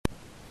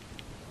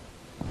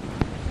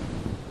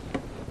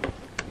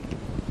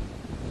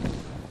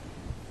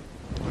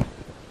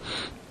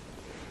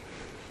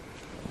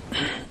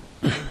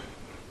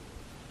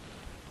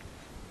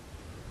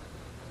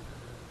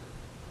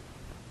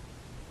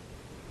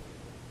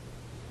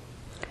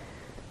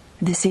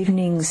This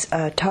evening's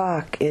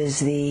talk is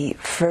the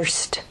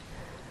first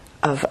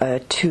of a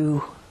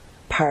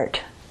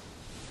two-part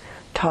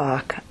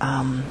talk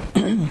on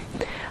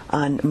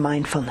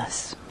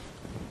mindfulness,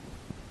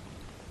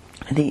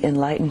 the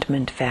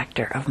enlightenment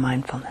factor of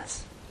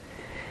mindfulness.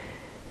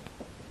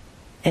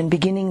 And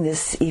beginning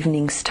this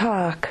evening's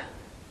talk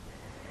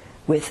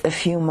with a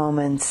few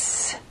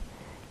moments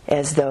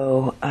as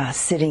though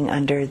sitting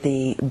under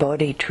the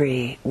Bodhi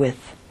tree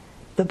with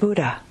the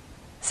Buddha.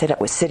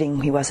 Siddhartha was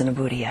sitting, he wasn't a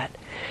Buddha yet,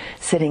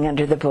 sitting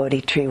under the Bodhi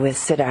tree with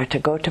Siddhartha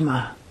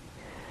Gautama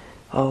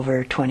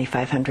over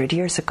 2,500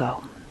 years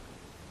ago.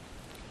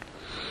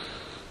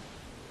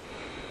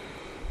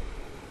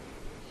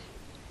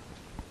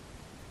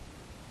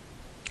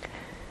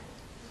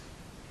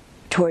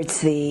 Towards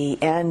the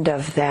end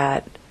of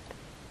that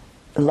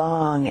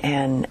long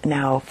and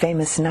now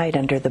famous night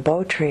under the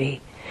Bo tree,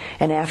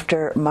 and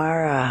after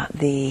Mara,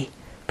 the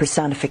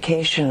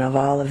personification of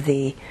all of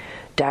the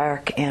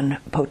dark and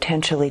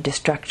potentially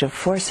destructive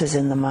forces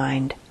in the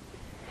mind,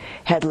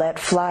 had let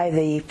fly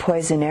the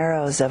poison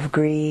arrows of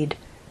greed,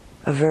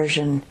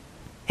 aversion,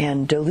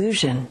 and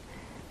delusion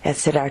at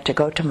Siddhartha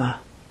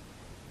Gautama.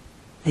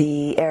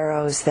 The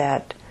arrows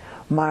that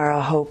Mara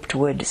hoped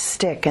would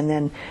stick and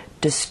then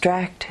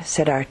distract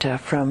Siddhartha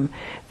from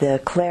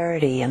the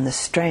clarity and the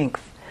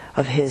strength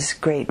of his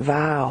great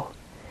vow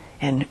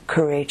and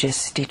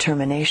courageous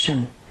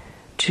determination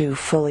to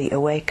fully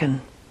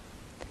awaken.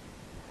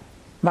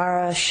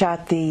 Mara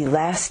shot the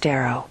last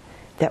arrow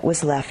that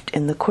was left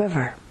in the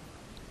quiver,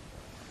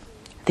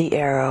 the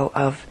arrow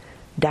of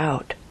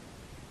doubt,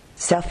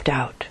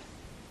 self-doubt,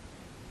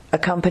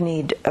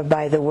 accompanied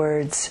by the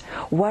words,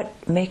 "What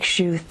makes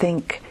you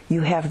think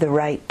you have the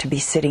right to be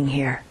sitting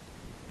here?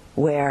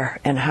 Where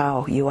and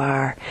how you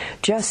are?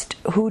 Just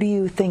who do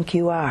you think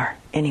you are,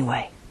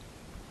 anyway?"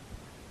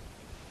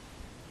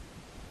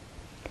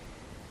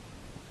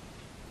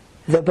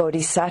 The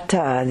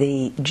Bodhisattva,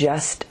 the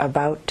just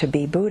about to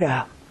be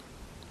Buddha,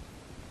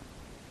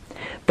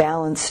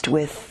 balanced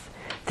with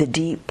the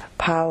deep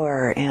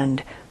power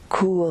and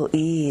cool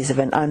ease of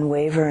an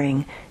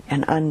unwavering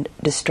and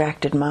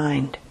undistracted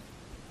mind,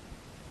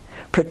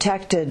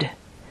 protected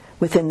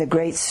within the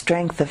great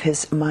strength of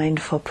his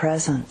mindful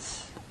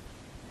presence,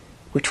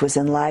 which was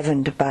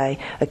enlivened by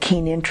a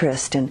keen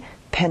interest and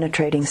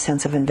penetrating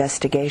sense of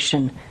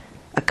investigation,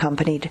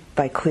 accompanied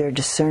by clear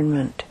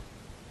discernment.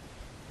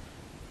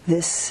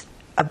 This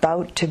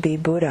about-to-be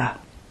Buddha,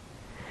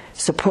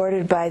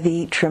 supported by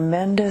the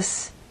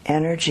tremendous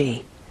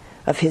energy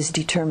of his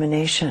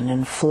determination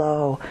and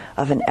flow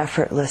of an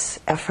effortless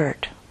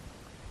effort,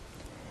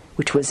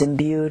 which was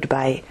imbued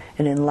by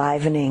an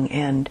enlivening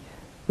and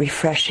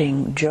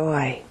refreshing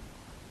joy.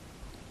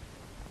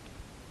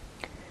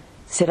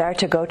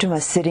 Siddhartha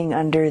Gautama sitting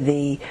under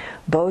the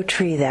Bo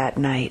tree that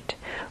night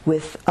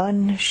with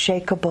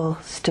unshakable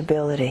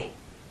stability,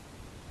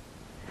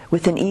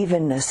 with an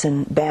evenness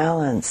and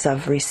balance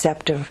of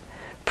receptive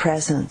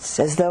presence,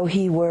 as though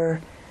he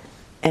were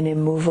an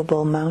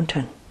immovable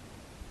mountain.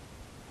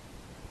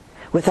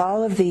 With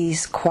all of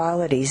these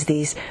qualities,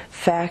 these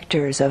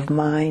factors of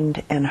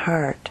mind and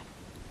heart,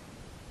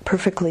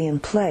 perfectly in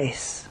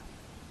place,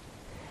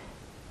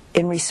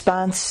 in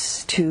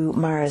response to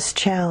Mara's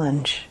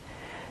challenge,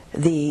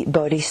 the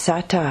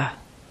Bodhisattva,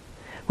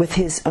 with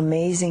his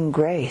amazing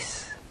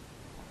grace,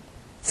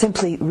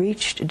 simply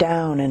reached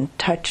down and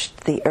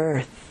touched the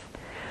earth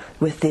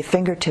with the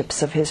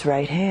fingertips of his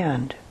right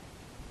hand,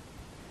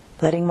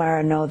 letting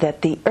Mara know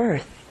that the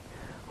earth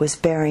was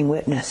bearing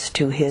witness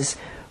to his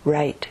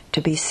right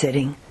to be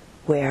sitting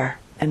where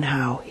and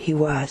how he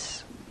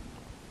was.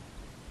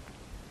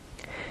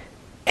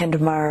 And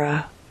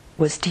Mara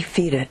was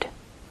defeated,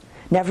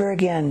 never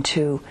again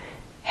to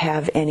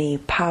have any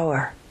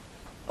power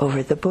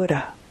over the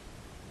Buddha.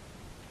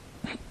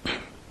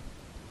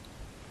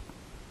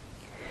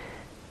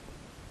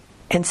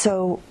 And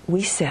so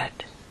we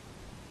sit,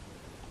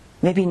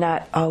 maybe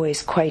not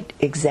always quite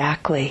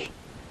exactly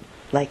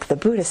like the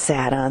Buddha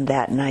sat on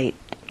that night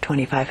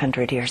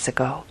 2,500 years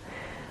ago,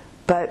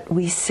 but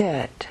we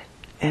sit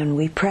and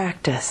we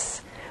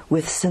practice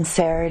with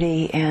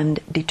sincerity and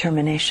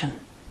determination,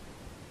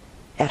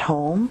 at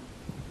home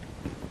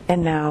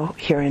and now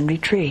here in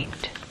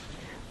retreat,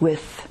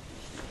 with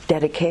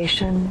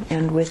dedication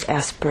and with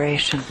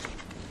aspiration.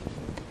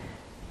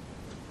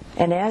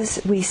 And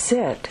as we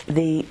sit,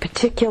 the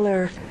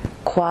particular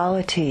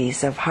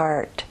qualities of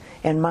heart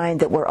and mind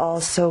that were all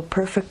so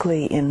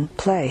perfectly in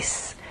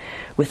place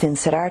within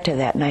Siddhartha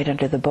that night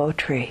under the Bo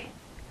tree,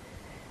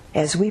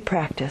 as we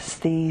practice,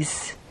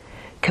 these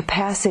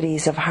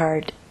capacities of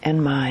heart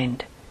and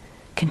mind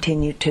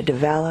continue to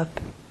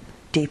develop,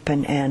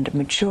 deepen, and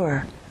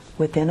mature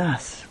within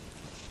us.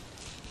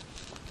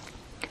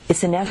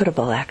 It's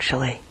inevitable,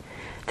 actually,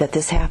 that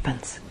this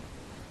happens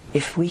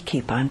if we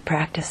keep on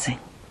practicing.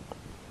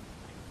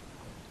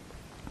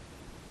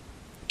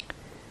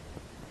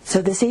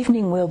 So this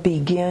evening we'll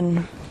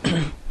begin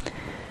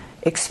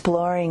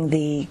exploring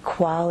the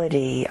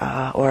quality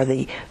or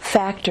the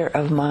factor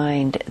of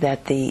mind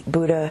that the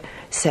Buddha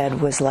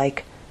said was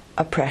like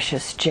a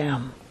precious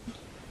gem.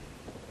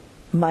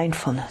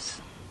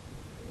 Mindfulness.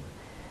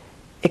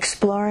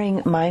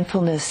 Exploring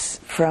mindfulness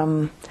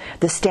from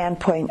the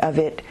standpoint of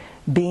it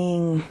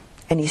being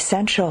an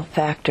essential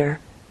factor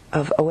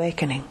of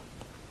awakening.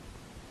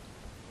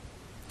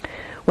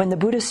 When the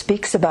Buddha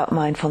speaks about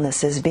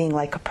mindfulness as being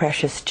like a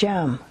precious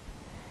gem,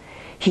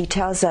 he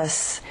tells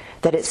us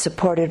that it's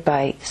supported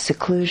by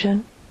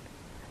seclusion,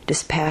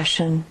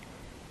 dispassion,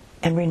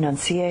 and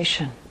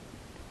renunciation,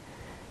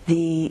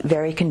 the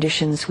very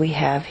conditions we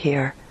have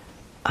here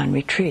on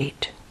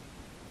retreat.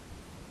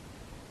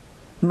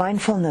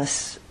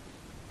 Mindfulness,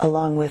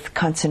 along with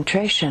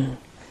concentration,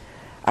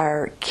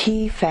 are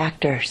key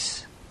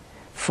factors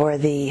for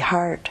the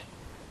heart,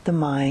 the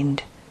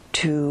mind,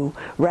 to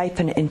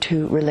ripen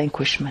into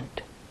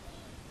relinquishment.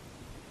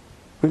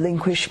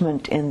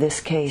 Relinquishment in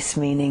this case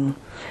meaning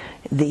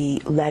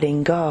the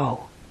letting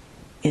go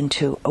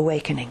into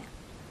awakening,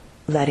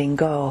 letting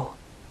go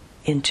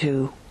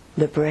into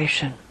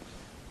liberation.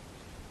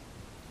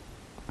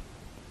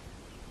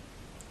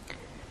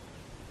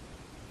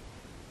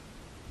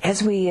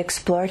 As we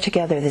explore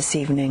together this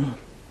evening,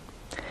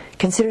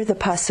 consider the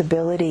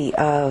possibility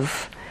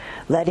of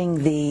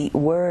letting the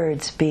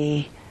words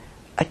be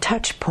a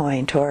touch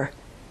point or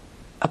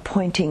a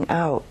pointing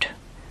out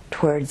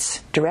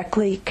towards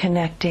directly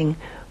connecting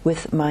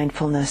with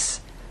mindfulness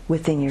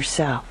within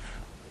yourself,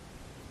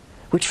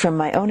 which from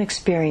my own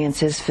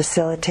experience is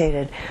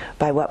facilitated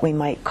by what we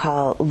might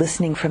call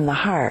listening from the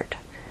heart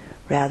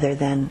rather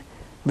than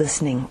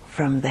listening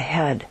from the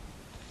head.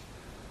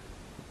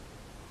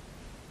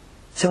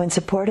 So in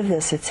support of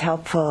this, it's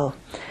helpful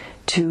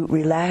to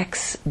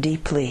relax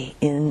deeply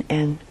in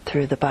and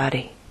through the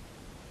body.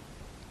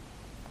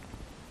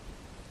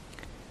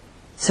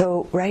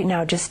 So right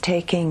now, just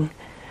taking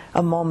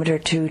a moment or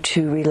two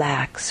to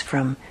relax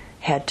from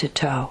head to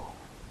toe.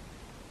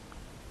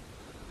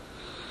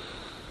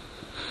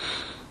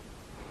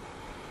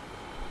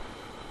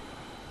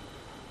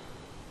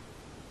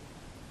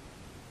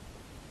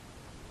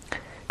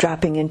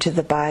 Dropping into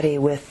the body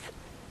with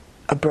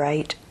a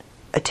bright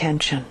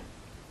attention,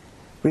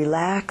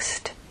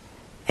 relaxed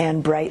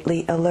and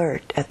brightly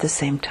alert at the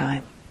same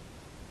time.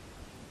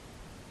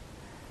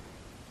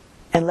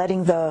 And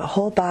letting the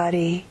whole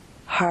body,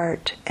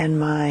 heart, and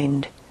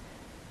mind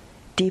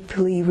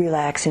deeply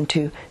relax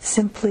into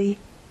simply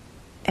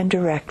and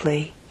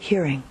directly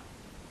hearing.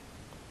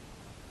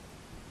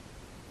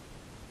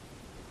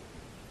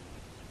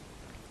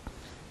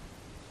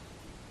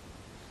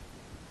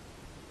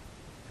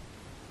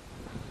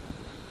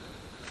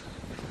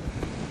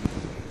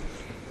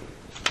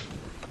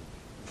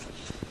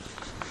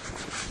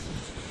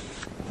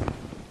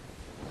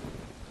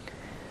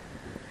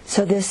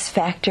 So this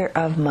factor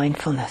of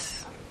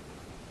mindfulness.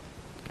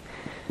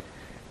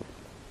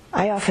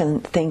 I often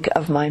think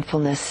of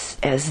mindfulness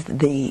as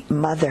the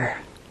mother,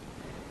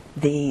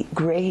 the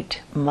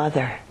great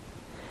mother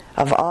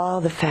of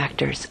all the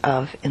factors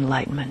of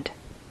enlightenment.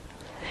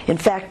 In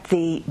fact,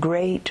 the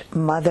great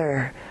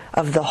mother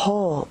of the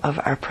whole of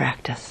our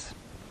practice.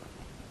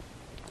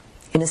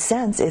 In a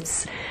sense,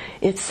 it's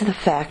the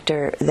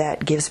factor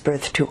that gives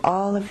birth to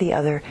all of the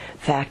other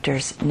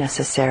factors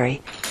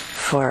necessary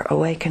for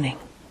awakening.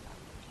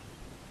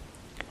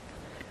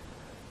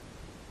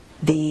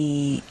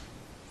 The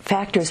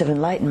factors of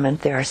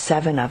enlightenment, there are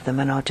 7 of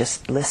them, and I'll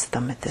just list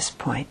them at this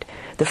point.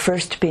 The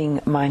first being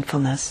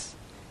mindfulness,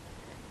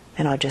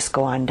 and I'll just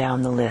go on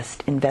down the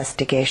list.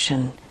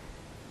 Investigation,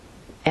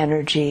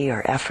 energy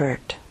or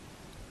effort,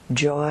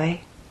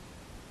 joy,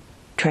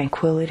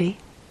 tranquility,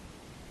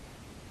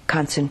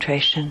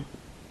 concentration,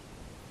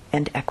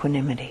 and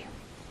equanimity.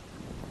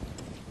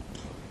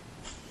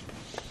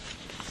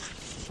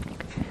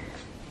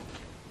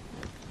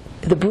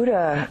 The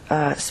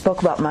Buddha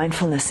spoke about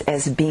mindfulness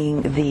as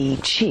being the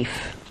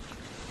chief.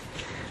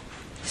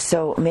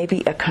 So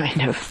maybe a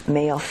kind of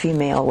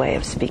male-female way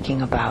of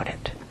speaking about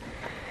it.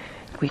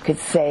 We could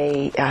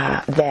say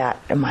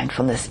that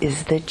mindfulness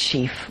is the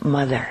chief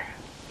mother.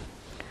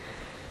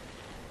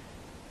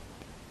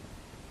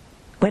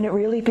 When it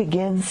really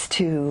begins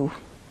to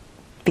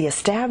be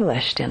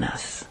established in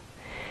us,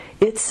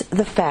 it's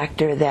the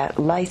factor that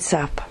lights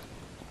up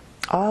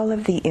all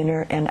of the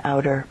inner and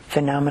outer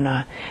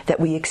phenomena that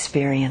we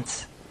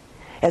experience,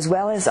 as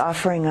well as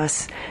offering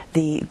us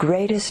the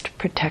greatest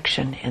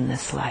protection in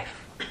this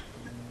life.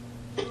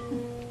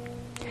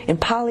 In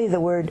Pali,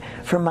 the word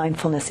for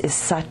mindfulness is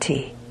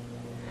sati.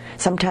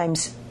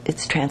 Sometimes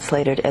it's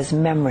translated as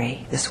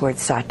memory, this word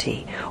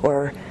sati,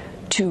 or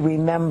to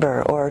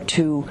remember, or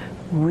to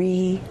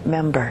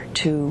remember,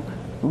 to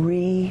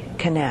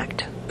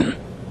reconnect.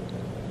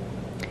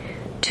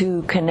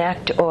 To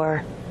connect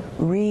or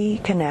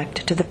reconnect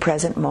to the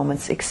present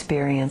moment's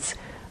experience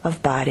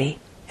of body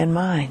and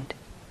mind.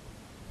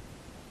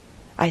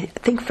 I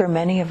think for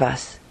many of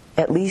us,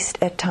 at least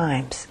at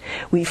times,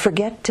 we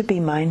forget to be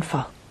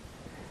mindful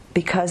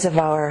because of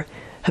our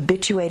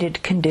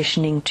habituated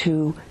conditioning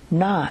to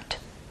not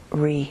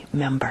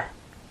remember,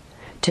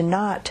 to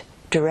not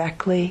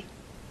directly,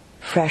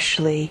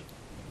 freshly,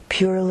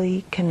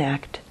 purely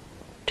connect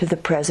to the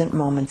present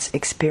moment's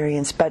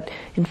experience, but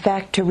in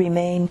fact to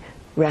remain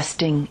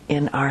resting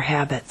in our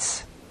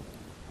habits,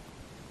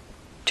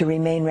 to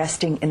remain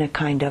resting in a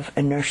kind of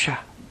inertia.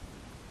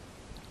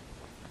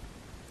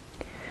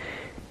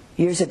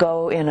 Years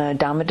ago, in a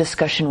Dhamma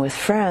discussion with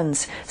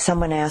friends,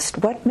 someone asked,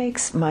 what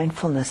makes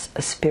mindfulness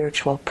a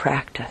spiritual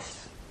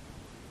practice?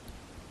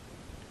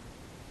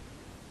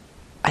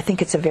 I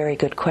think it's a very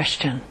good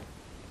question.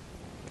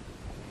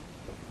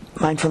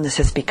 Mindfulness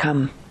has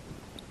become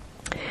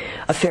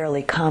a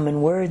fairly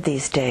common word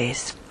these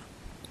days,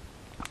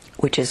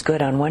 which is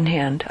good on one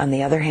hand. On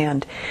the other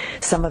hand,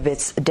 some of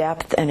its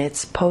depth and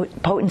its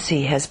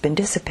potency has been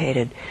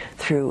dissipated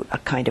through a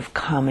kind of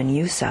common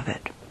use of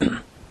it.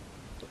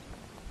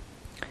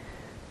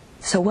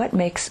 So what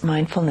makes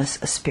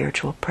mindfulness a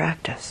spiritual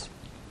practice?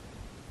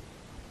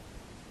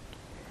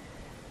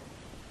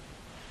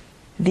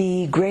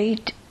 The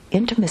great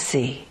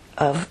intimacy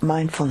of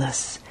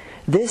mindfulness,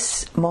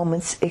 this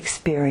moment's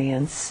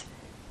experience,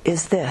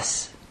 is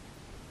this.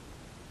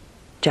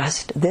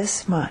 Just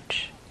this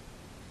much.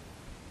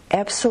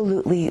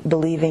 Absolutely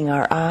believing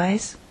our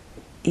eyes,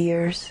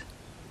 ears,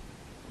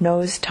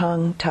 nose,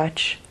 tongue,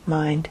 touch,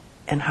 mind,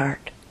 and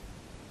heart.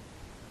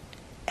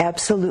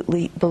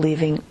 Absolutely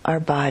believing our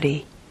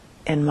body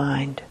and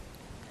mind.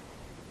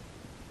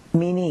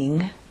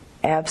 Meaning,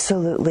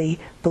 absolutely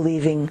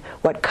believing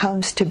what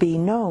comes to be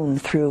known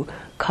through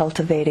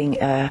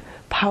cultivating a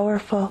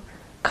powerful,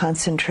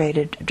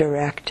 concentrated,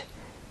 direct,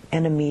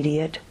 and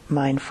immediate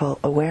mindful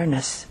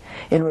awareness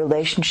in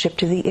relationship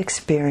to the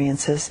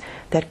experiences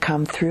that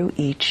come through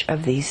each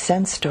of these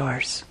sense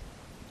doors.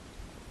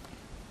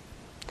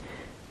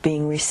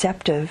 Being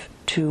receptive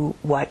to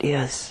what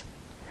is,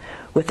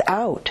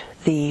 without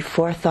the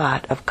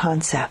forethought of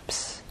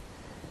concepts,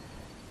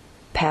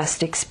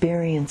 past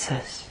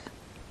experiences,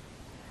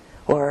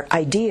 or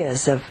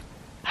ideas of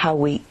how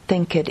we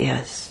think it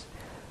is,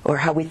 or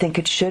how we think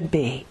it should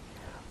be,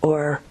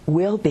 or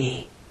will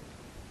be,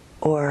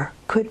 or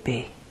could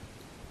be.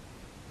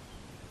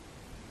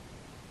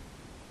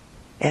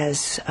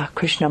 As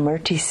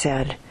Krishnamurti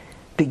said,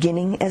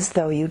 beginning as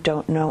though you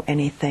don't know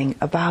anything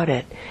about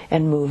it,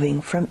 and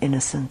moving from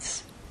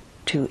innocence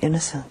to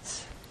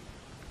innocence.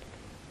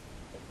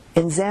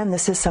 In Zen,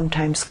 this is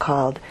sometimes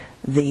called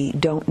the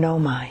don't know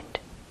mind.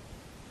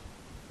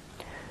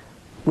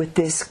 With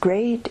this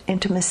great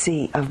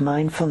intimacy of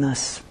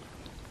mindfulness,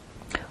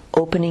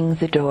 opening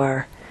the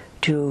door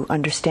to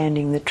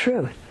understanding the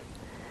truth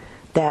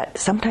that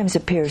sometimes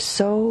appears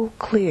so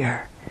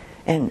clear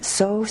and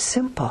so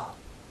simple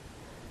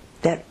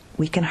that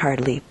we can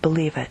hardly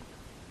believe it.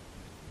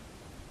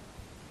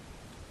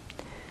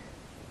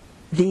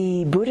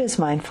 The Buddha's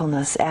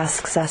mindfulness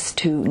asks us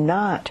to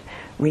not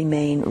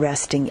remain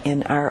resting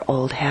in our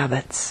old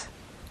habits,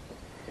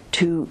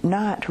 to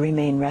not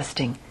remain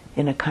resting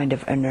in a kind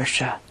of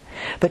inertia,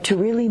 but to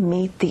really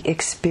meet the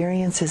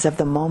experiences of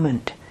the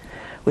moment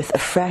with a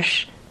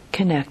fresh,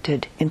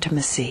 connected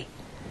intimacy,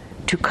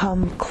 to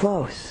come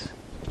close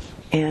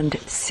and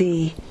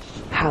see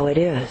how it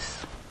is.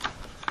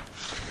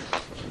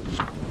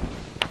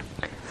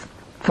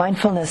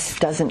 Mindfulness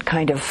doesn't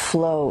kind of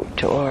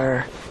float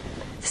or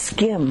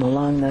skim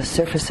along the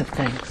surface of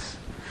things.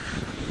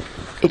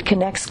 It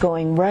connects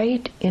going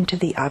right into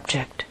the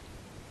object.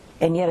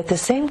 And yet at the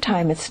same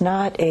time, it's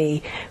not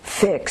a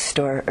fixed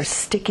or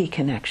sticky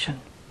connection.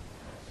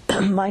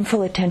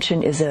 Mindful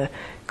attention is a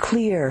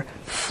clear,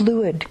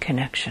 fluid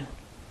connection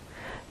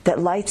that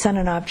lights on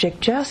an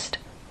object just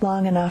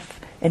long enough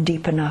and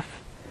deep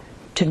enough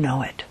to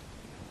know it.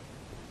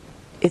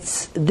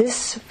 It's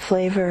this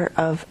flavor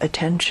of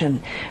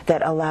attention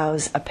that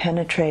allows a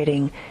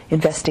penetrating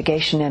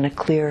investigation and a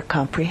clear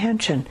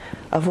comprehension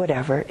of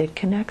whatever it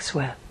connects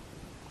with.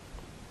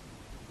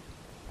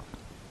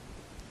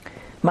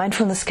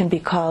 Mindfulness can be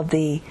called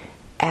the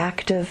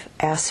active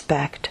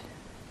aspect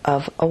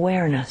of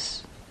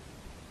awareness.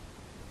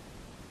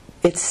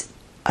 It's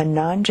a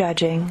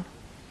non-judging,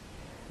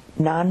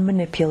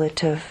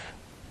 non-manipulative,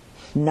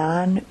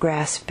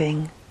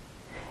 non-grasping,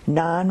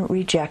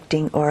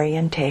 non-rejecting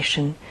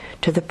orientation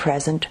to the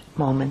present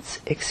moment's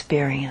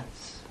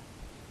experience.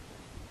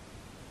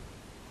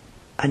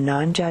 A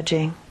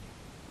non-judging,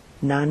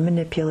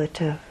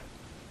 non-manipulative,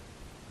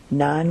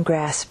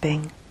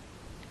 non-grasping,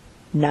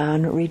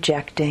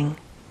 non-rejecting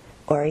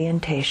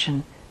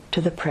orientation to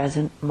the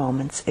present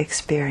moment's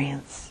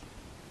experience.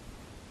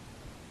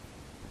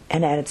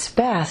 And at its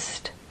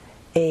best,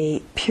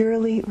 a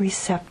purely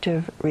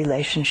receptive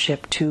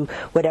relationship to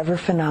whatever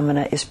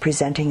phenomena is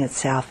presenting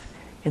itself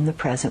in the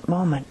present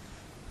moment.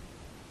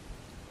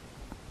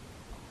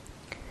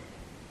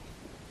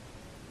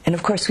 And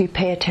of course, we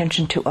pay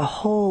attention to a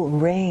whole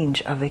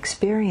range of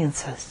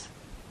experiences,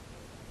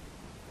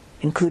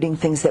 including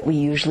things that we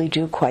usually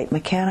do quite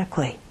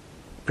mechanically.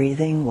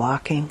 Breathing,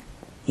 walking,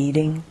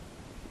 eating,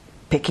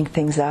 picking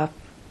things up,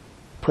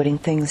 putting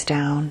things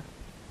down,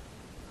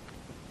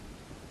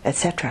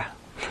 etc.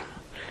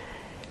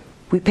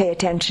 We pay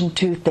attention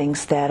to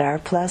things that are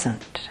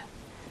pleasant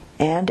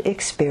and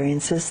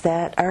experiences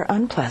that are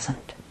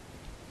unpleasant.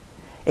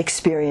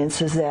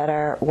 experiences that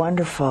are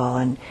wonderful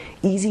and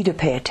easy to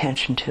pay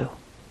attention to,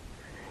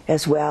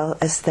 as well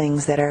as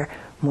things that are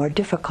more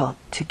difficult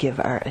to give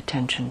our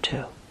attention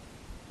to.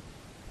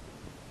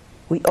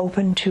 We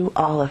open to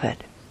all of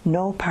it,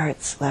 no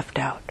parts left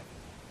out.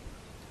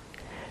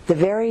 The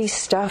very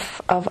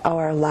stuff of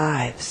our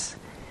lives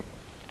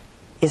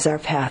is our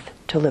path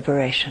to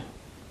liberation.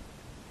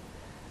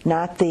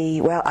 Not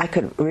the, well, I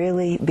could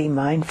really be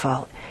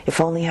mindful if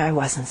only I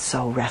wasn't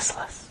so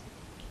restless.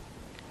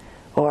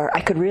 Or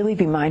I could really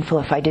be mindful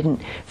if I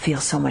didn't feel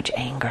so much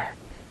anger.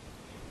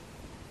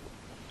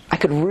 I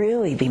could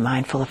really be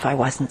mindful if I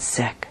wasn't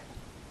sick.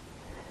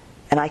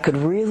 And I could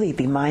really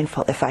be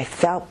mindful if I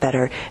felt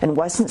better and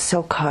wasn't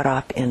so caught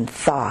up in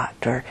thought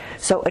or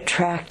so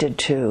attracted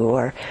to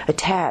or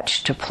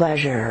attached to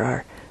pleasure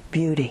or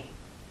beauty.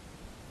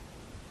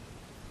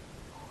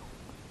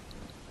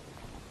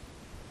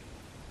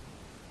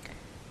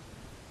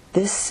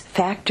 This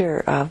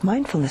factor of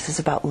mindfulness is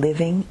about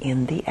living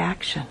in the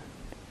action.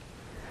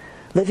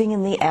 Living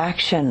in the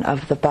action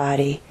of the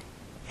body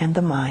and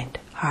the mind,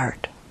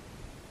 heart.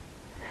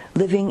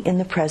 Living in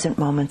the present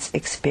moment's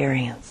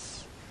experience.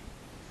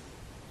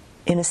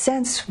 In a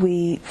sense,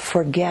 we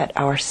forget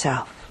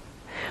ourself.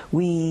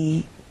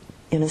 We,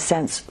 in a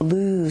sense,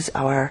 lose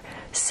our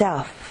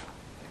self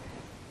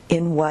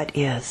in what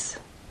is.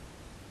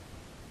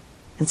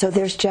 And so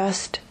there's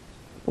just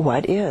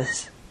what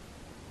is,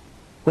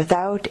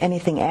 without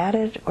anything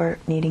added or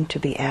needing to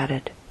be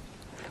added,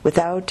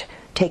 without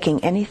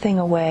taking anything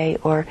away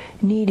or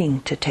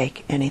needing to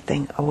take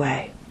anything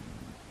away.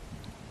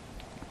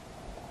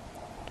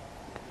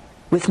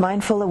 With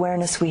mindful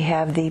awareness, we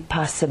have the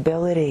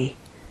possibility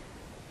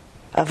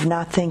of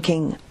not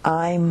thinking,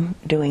 I'm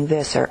doing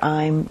this or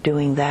I'm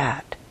doing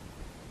that.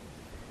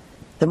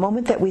 The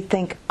moment that we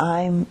think,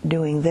 I'm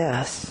doing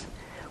this,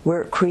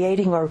 we're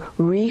creating or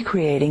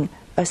recreating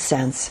a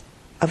sense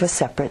of a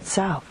separate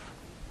self.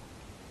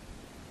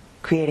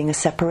 Creating a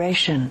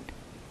separation,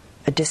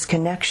 a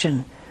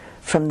disconnection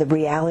from the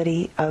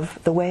reality of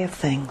the way of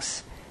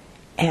things,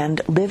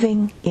 and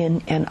living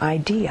in an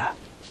idea.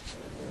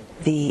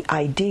 The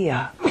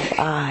idea of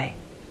I.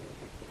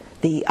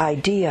 The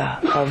idea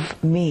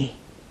of me.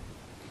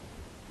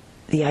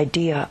 The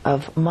idea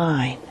of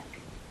mine,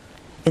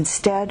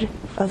 instead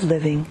of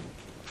living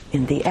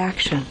in the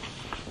action.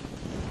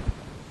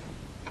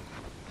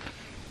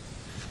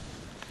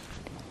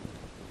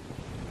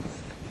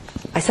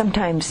 I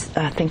sometimes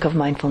think of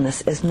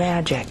mindfulness as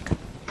magic.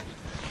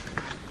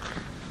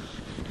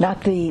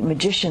 Not the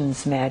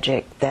magician's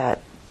magic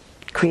that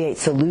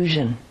creates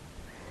illusion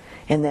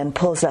and then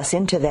pulls us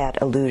into that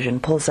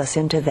illusion, pulls us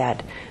into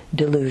that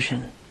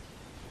delusion.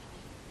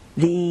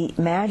 The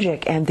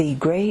magic and the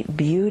great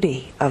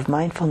beauty of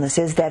mindfulness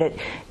is that it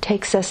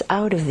takes us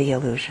out of the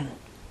illusion,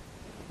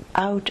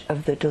 out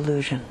of the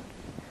delusion,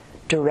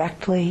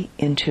 directly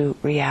into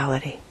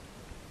reality.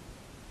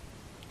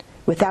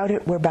 Without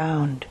it, we're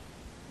bound.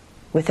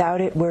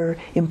 Without it, we're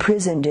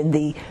imprisoned in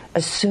the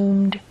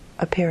assumed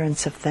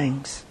appearance of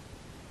things,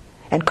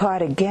 and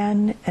caught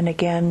again and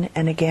again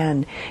and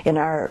again in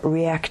our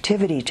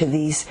reactivity to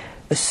these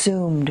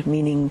assumed,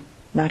 meaning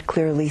not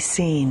clearly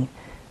seen,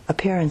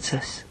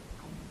 appearances.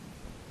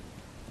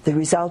 The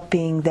result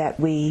being that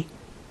we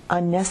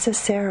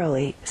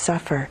unnecessarily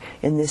suffer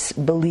in this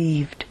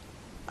believed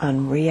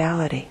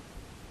unreality.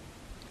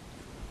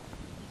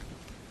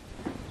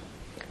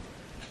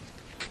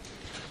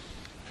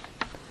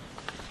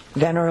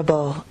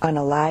 Venerable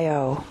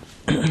Analayo,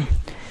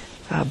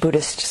 a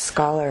Buddhist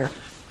scholar,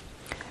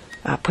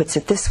 puts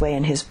it this way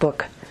in his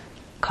book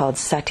called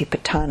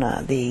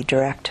Satipatthana, The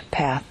Direct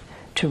Path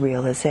to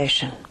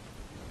Realization.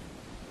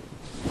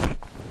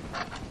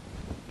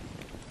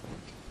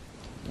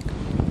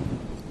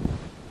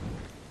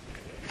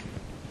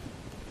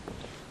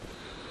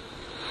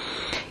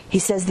 He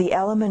says the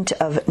element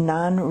of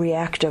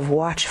non-reactive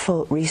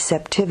watchful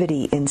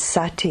receptivity in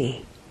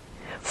sati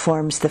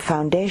forms the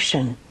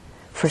foundation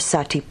for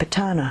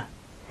satipatthana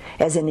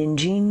as an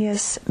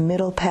ingenious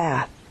middle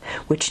path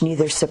which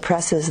neither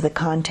suppresses the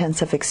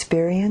contents of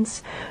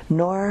experience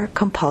nor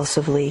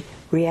compulsively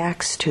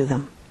reacts to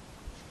them.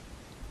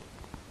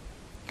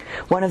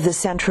 One of the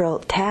central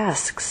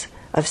tasks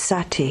of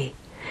sati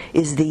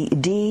is the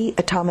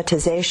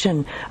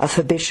de-automatization of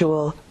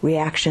habitual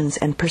reactions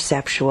and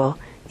perceptual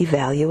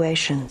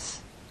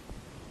evaluations.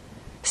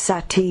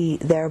 Sati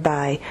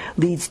thereby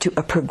leads to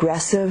a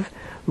progressive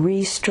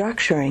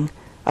restructuring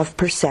of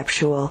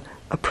perceptual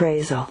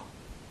appraisal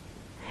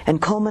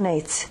and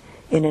culminates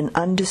in an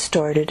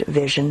undistorted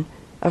vision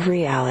of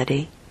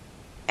reality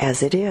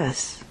as it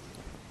is.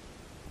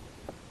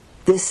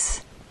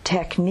 This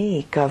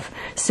technique of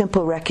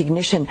simple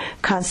recognition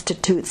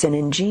constitutes an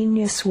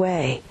ingenious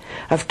way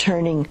of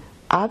turning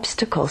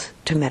obstacles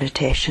to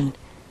meditation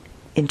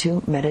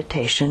into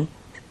meditation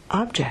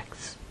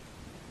objects.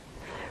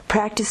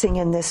 Practicing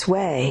in this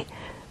way,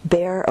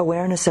 bare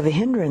awareness of a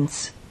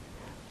hindrance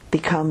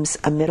becomes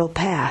a middle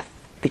path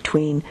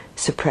between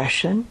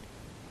suppression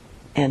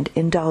and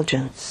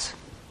indulgence.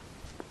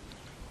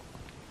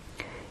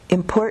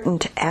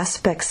 important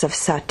aspects of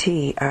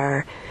sati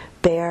are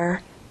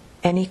bare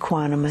and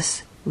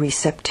equanimous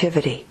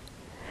receptivity,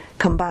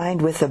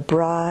 combined with a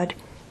broad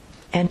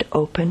and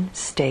open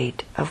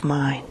state of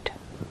mind.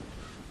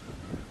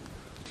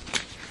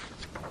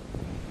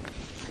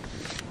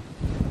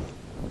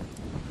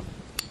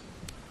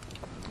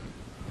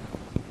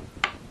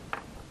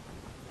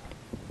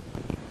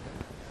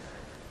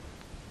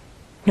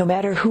 No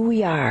matter who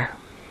we are,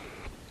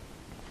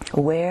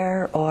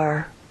 where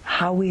or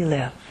how we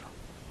live,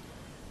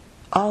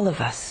 all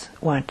of us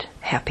want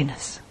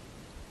happiness.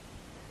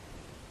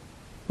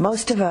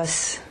 Most of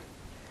us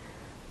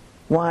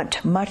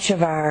want much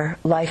of our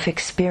life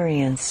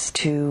experience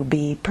to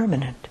be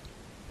permanent,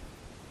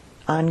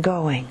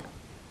 ongoing,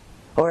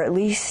 or at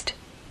least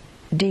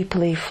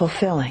deeply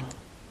fulfilling.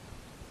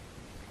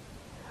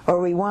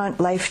 Or we want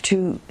life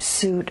to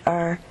suit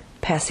our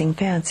passing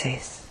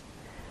fancies,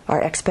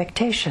 our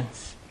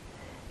expectations,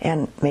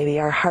 and maybe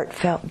our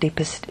heartfelt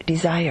deepest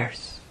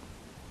desires.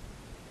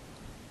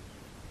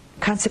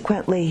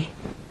 Consequently,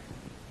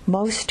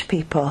 most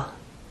people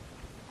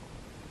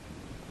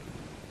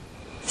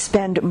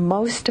spend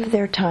most of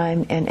their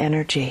time and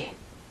energy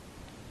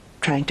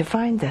trying to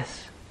find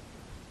this,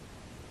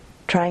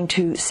 trying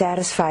to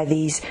satisfy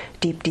these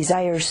deep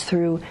desires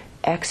through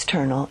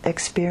external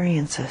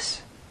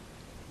experiences.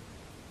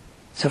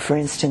 So, for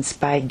instance,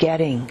 by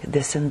getting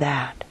this and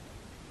that,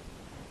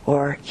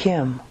 or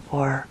him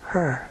or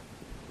her,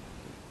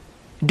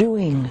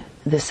 doing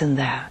this and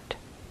that,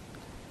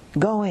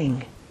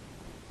 going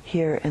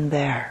here and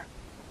there.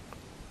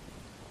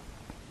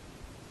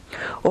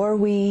 Or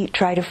we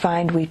try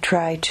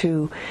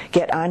to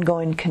get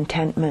ongoing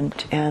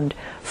contentment and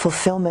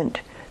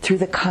fulfillment through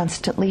the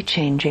constantly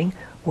changing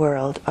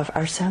world of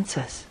our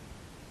senses,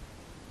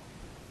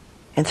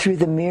 and through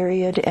the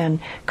myriad and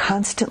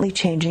constantly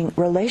changing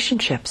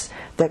relationships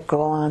that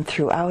go on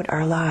throughout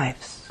our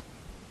lives.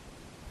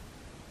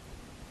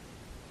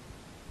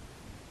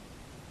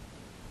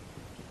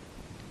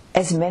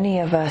 As many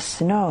of us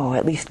know,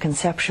 at least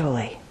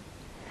conceptually,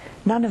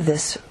 none of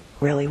this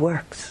really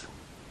works.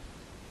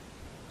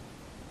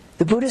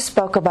 The Buddha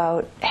spoke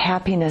about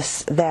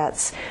happiness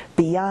that's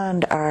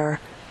beyond our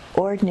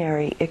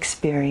ordinary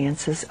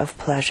experiences of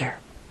pleasure.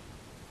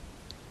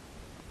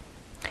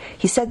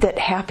 He said that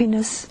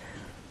happiness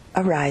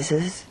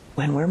arises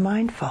when we're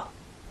mindful.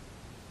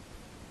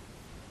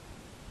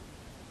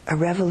 A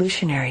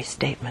revolutionary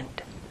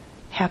statement.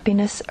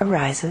 Happiness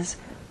arises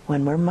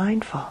when we're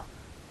mindful.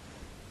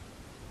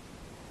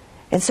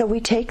 And so we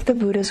take the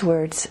Buddha's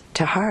words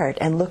to heart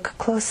and look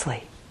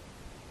closely,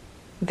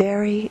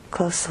 very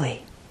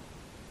closely.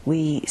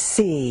 We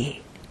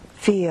see,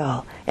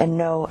 feel, and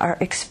know our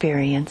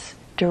experience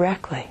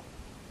directly.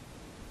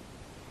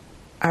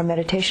 Our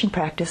meditation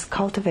practice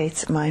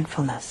cultivates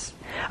mindfulness.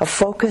 A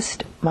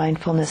focused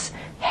mindfulness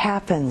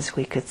happens,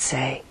 we could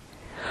say,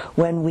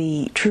 when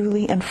we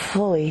truly and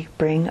fully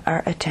bring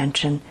our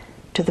attention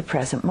to the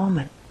present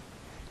moment.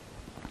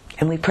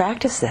 And we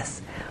practice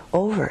this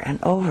over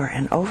and over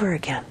and over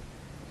again,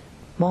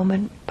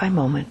 moment by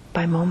moment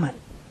by moment.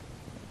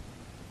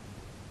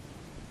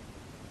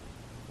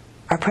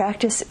 Our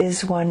practice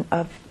is one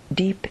of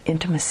deep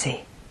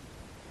intimacy.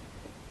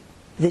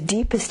 The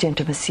deepest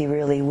intimacy,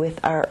 really,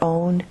 with our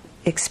own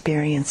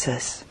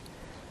experiences,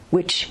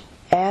 which,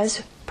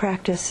 as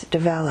practice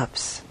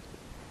develops,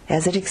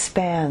 as it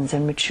expands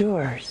and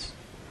matures,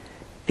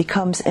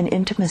 becomes an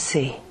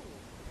intimacy,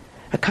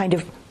 a kind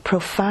of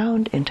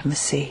profound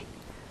intimacy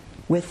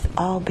with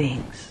all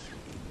beings,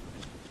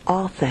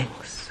 all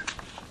things.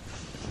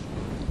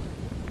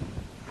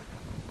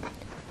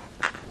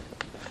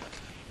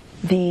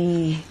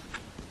 The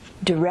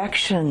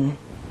direction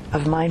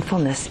of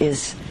mindfulness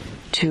is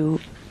to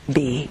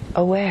be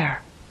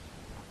aware,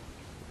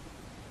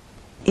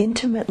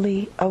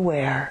 intimately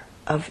aware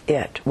of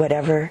it,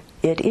 whatever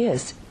it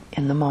is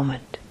in the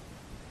moment.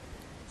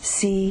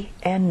 See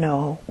and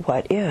know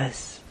what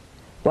is,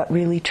 what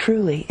really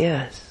truly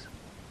is.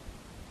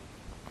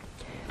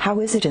 How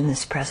is it in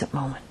this present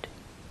moment?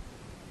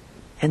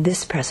 And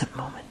this present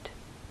moment?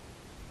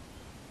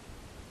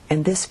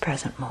 And this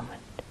present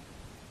moment?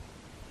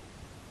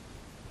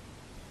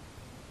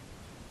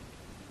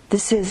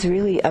 This is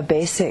really a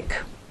basic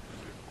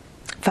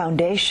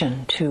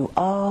foundation to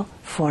all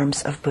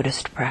forms of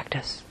Buddhist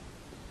practice.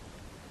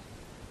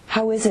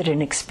 How is it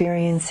in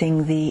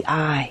experiencing the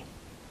eye,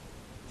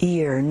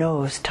 ear,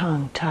 nose,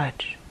 tongue,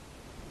 touch?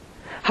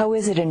 How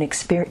is it in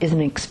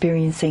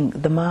experiencing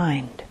the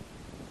mind?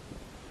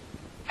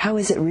 How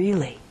is it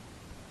really?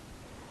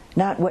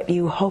 Not what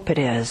you hope it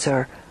is,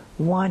 or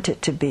want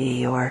it to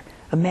be, or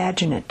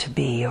imagine it to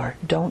be, or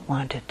don't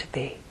want it to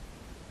be.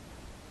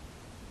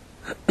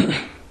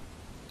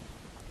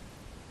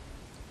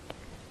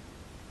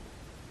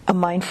 A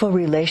mindful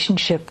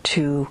relationship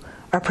to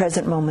our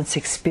present moment's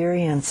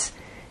experience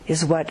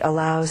is what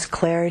allows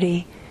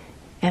clarity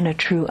and a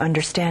true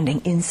understanding,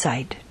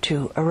 insight,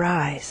 to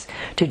arise,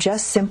 to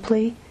just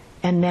simply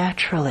and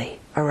naturally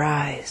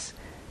arise,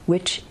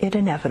 which it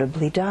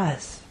inevitably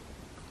does.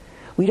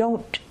 We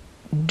don't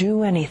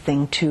do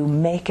anything to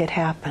make it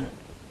happen.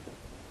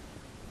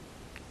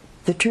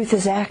 The truth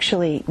is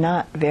actually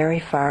not very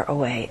far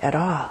away at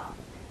all.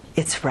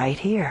 It's right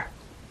here.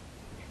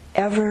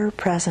 Ever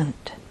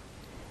present.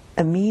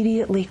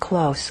 Immediately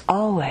close,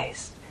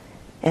 always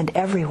and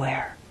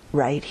everywhere,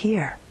 right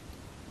here.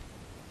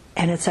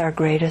 And it's our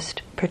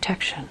greatest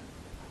protection.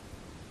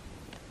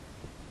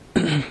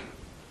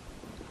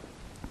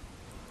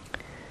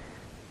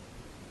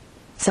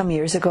 Some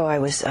years ago I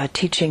was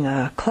teaching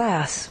a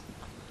class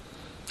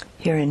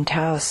here in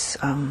Taos,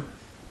 a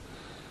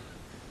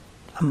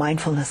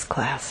mindfulness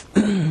class.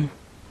 And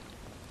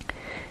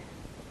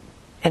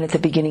at the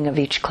beginning of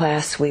each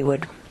class we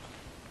would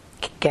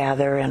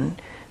gather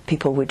and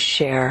people would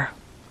share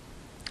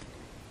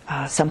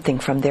something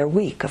from their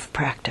week of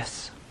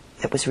practice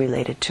that was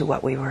related to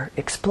what we were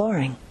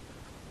exploring.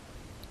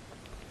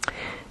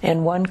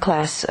 And one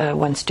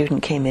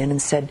student came in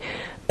and said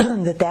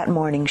that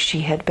morning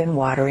she had been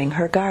watering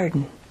her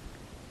garden.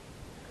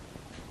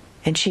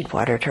 And she'd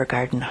watered her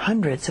garden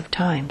hundreds of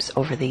times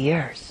over the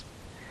years.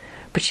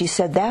 But she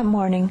said that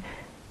morning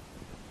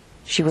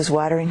she was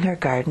watering her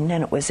garden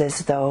and it was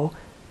as though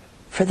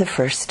for the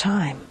first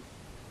time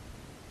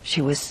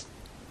she was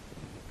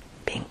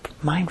being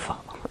mindful.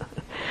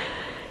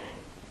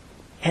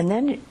 And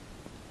then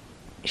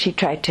she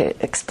tried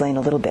to explain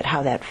a little bit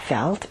how that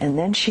felt, and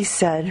then she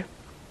said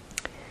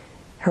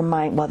her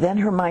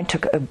mind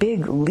took a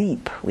big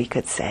leap, we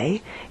could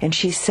say, and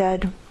she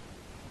said,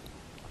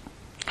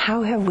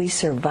 how have we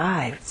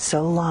survived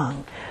so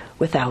long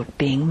without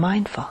being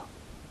mindful?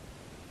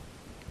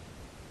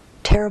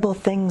 Terrible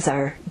things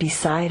are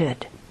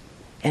decided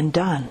and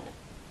done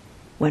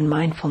when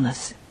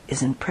mindfulness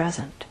isn't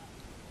present.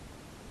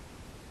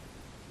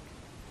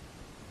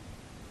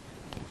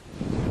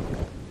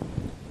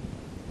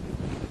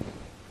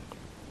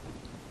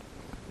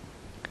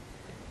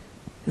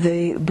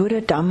 The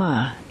Buddha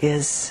Dhamma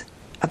is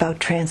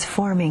about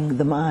transforming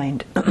the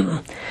mind,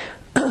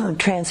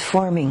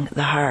 transforming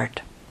the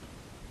heart.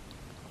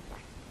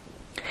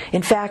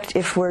 In fact,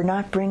 if we're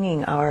not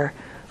bringing our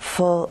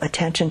full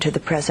attention to the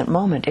present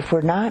moment, if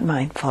we're not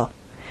mindful,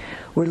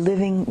 we're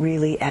living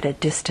really at a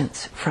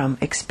distance from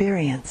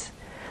experience,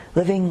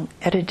 living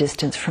at a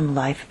distance from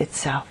life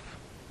itself,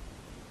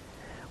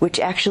 which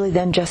actually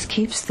then just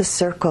keeps the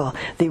circle,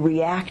 the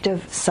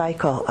reactive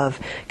cycle of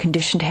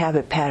conditioned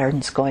habit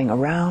patterns going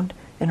around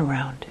and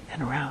around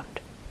and around.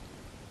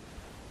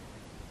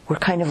 We're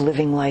kind of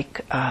living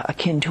like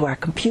akin to our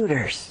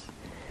computers.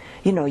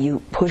 You know, you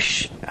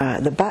push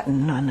the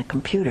button on the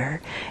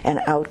computer and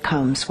out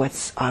comes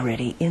what's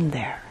already in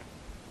there.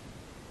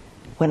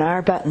 When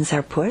our buttons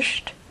are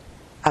pushed,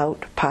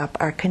 out pop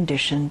our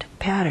conditioned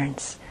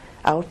patterns.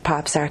 Out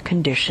pops our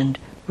conditioned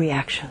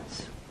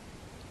reactions.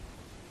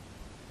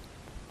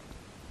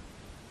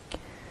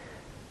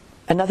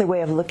 Another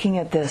way of looking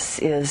at this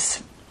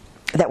is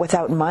that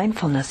without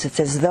mindfulness, it's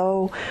as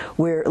though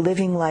we're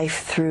living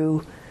life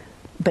through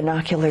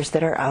binoculars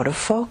that are out of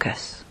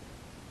focus.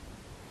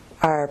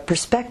 Our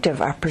perspective,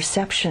 our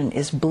perception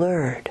is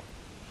blurred.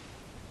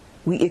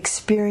 We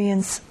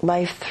experience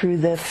life through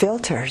the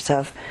filters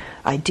of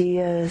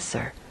ideas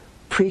or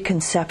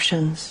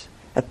preconceptions,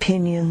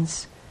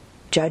 opinions,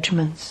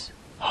 judgments,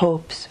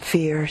 hopes,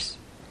 fears,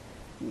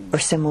 or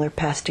similar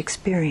past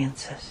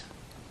experiences.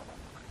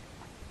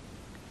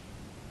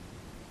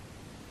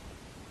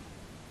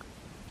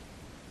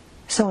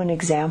 So an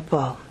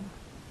example,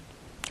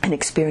 an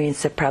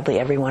experience that probably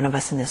every one of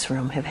us in this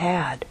room have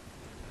had.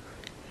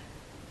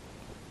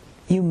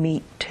 You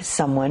meet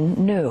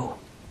someone new,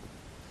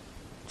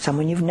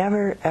 someone you've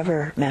never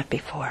ever met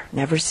before,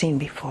 never seen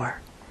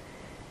before,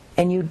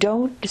 and you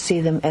don't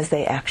see them as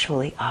they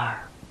actually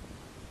are.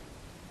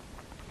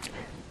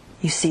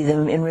 You see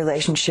them in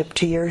relationship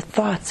to your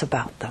thoughts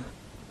about them,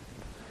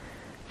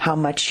 how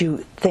much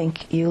you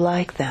think you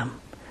like them,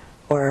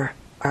 or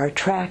are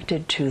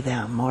attracted to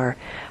them, or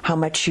how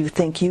much you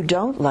think you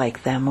don't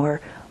like them,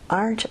 or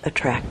aren't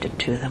attracted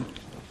to them.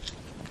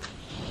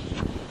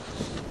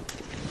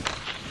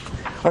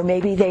 Or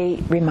maybe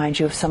they remind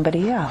you of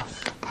somebody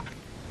else.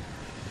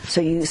 So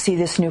you see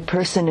this new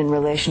person in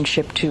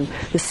relationship to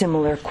the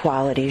similar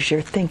qualities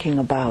you're thinking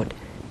about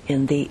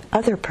in the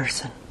other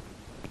person,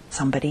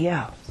 somebody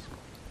else.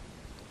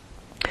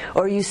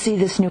 Or you see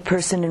this new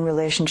person in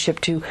relationship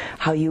to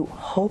how you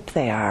hope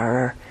they are,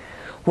 or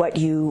what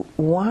you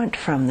want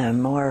from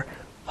them, or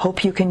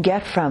hope you can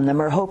get from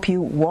them, or hope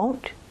you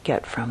won't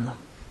get from them.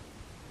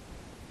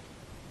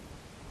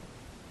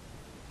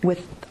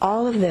 With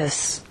all of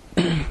this,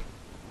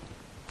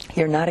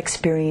 you're not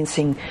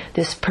experiencing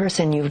this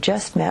person you've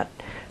just met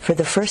for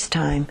the first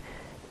time.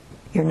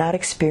 You're not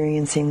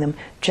experiencing them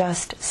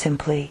just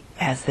simply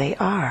as they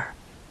are.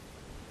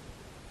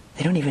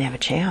 They don't even have a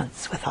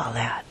chance with all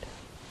that.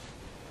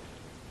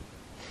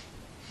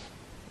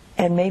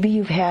 And maybe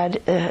you've had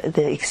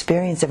the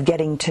experience of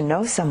getting to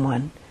know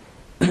someone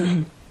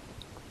and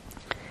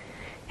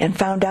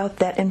found out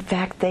that in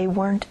fact they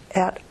weren't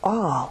at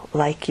all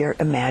like your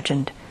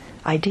imagined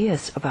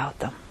ideas about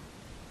them.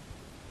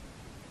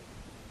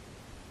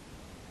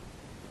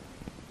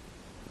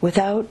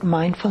 Without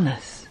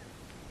mindfulness,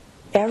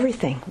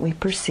 everything we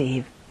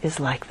perceive is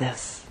like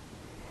this.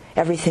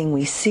 Everything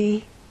we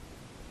see,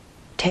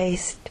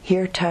 taste,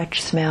 hear,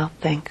 touch, smell,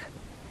 think,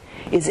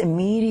 is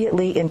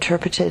immediately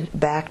interpreted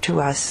back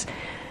to us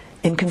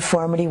in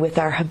conformity with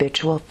our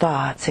habitual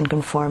thoughts, in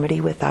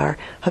conformity with our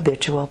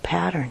habitual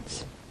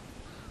patterns.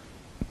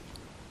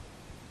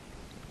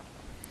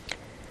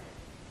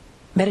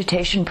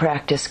 Meditation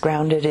practice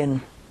grounded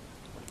in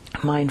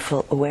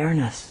mindful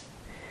awareness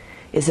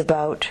is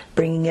about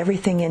bringing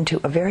everything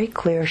into a very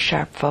clear,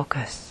 sharp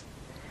focus,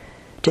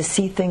 to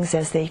see things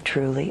as they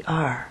truly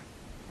are,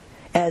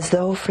 as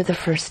though for the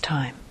first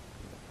time,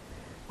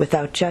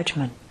 without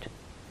judgment,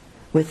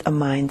 with a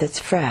mind that's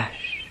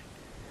fresh,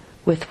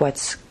 with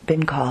what's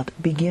been called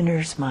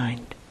beginner's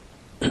mind.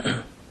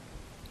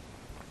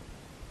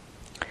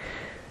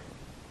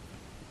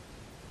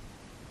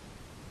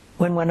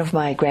 When one of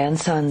my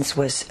grandsons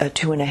was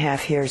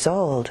 2.5 years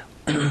old,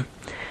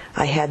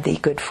 I had the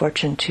good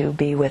fortune to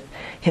be with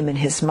him and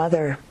his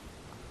mother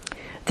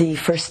the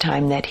first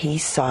time that he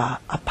saw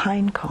a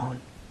pine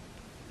cone.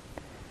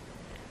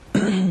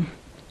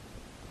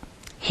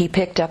 He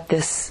picked up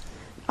this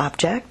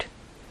object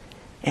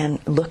and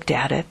looked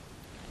at it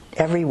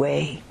every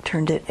way,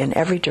 turned it in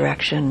every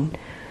direction,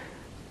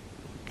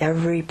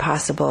 every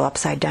possible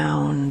upside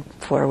down,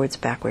 forwards,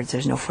 backwards.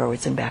 There's no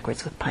forwards and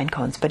backwards with pine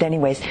cones. But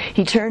anyways,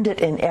 he turned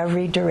it in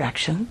every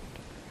direction.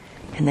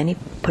 And then he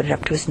put it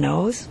up to his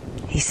nose.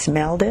 He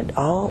smelled it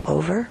all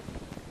over.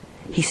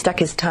 He stuck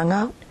his tongue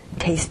out,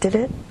 tasted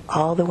it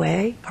all the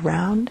way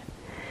around,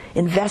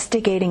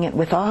 investigating it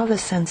with all the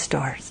sense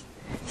doors.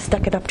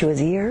 Stuck it up to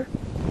his ear,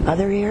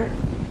 other ear.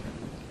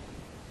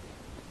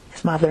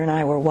 His mother and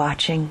I were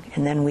watching,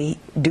 and then we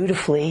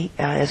dutifully,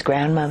 as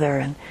grandmother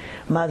and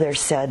mother,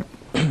 said,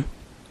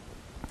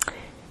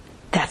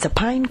 "That's a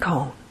pine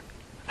cone."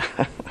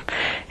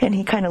 And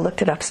he kind of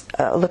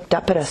looked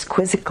up at us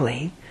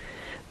quizzically.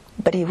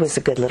 But he was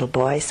a good little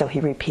boy, so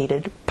he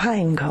repeated,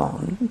 "Pine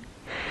cone."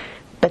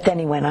 But then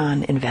he went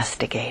on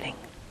investigating,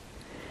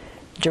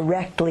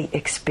 directly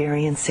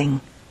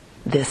experiencing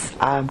this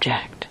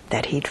object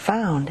that he'd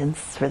found and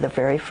for the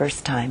very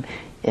first time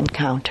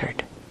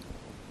encountered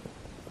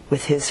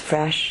with his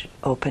fresh,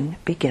 open,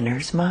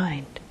 beginner's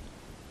mind.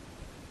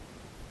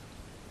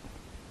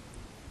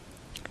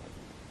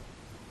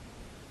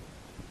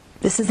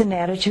 This is an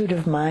attitude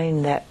of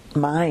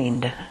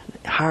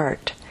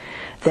heart,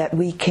 that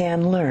we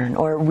can learn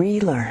or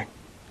relearn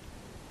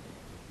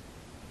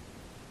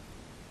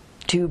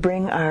to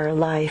bring it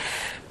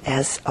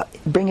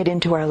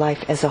into our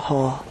life as a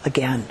whole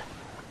again.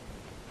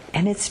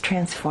 And it's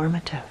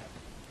transformative.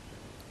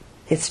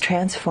 It's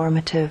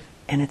transformative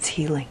and it's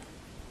healing.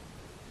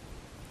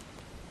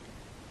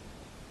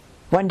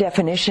 One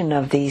definition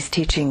of these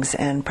teachings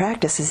and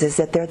practices is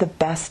that they're the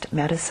best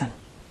medicine.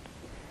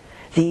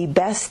 The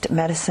best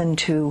medicine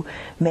to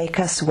make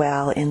us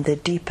well in the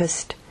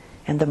deepest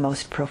and the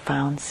most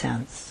profound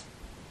sense.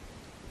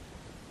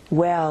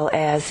 Well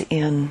as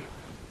in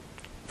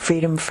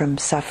freedom from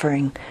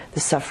suffering,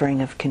 the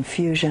suffering of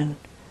confusion,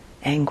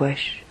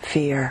 anguish,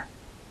 fear.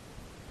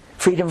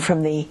 Freedom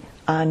from the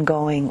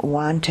ongoing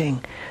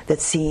wanting that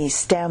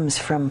stems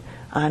from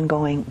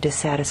ongoing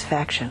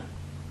dissatisfaction.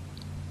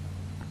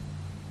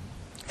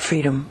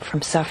 Freedom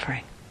from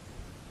suffering.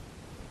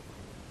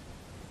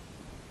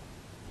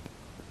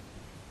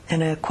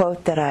 And a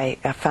quote that I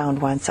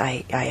found once,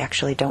 I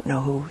actually don't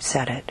know who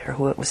said it or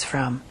who it was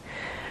from.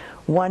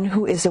 One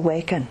who is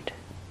awakened,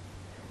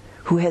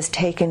 who has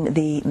taken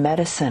the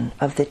medicine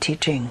of the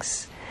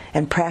teachings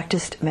and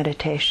practiced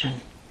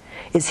meditation,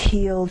 is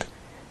healed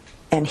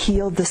and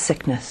healed the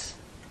sickness,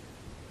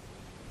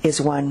 is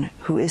one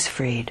who is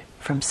freed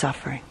from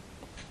suffering.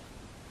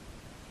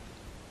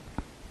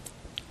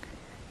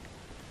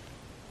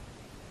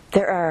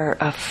 There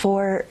are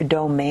 4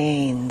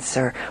 domains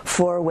or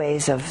 4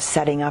 ways of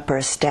setting up or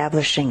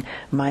establishing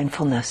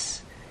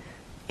mindfulness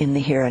in the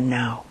here and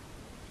now.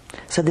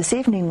 So this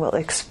evening we'll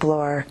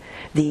explore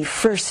the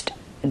first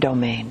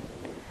domain,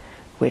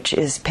 which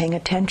is paying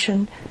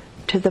attention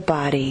to the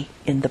body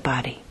in the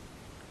body.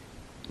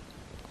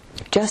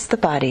 Just the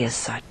body as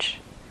such,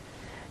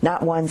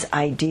 not one's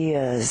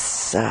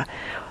ideas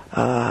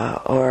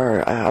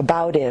or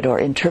about it or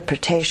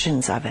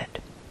interpretations of it.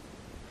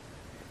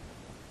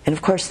 And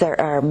of course there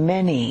are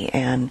many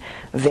and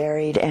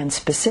varied and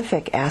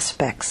specific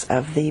aspects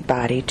of the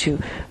body to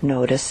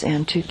notice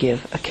and to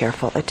give a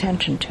careful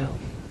attention to.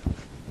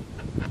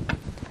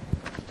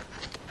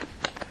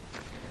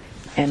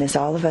 And as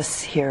all of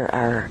us here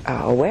are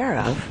aware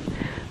of,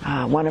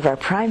 one of our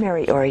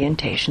primary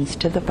orientations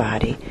to the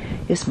body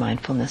is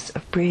mindfulness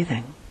of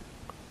breathing.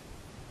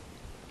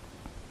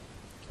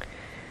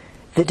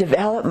 The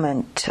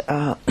development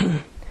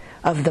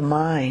of the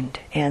mind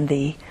and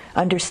the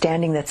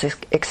understanding that's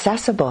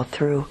accessible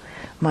through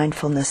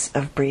mindfulness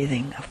of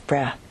breathing, of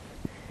breath,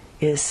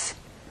 is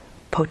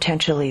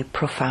potentially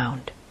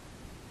profound.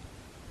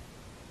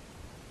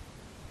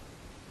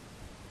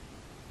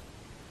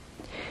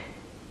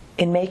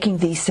 In making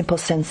these simple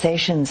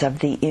sensations of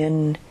the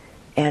in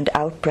and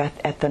out-breath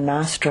at the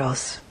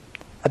nostrils,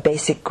 a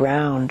basic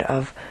ground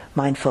of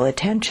mindful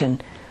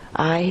attention,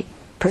 I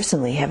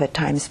personally have at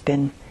times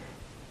been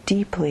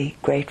deeply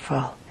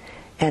grateful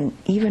and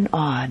even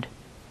awed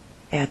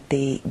at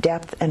the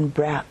depth and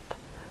breadth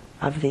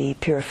of the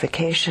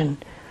purification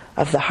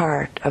of the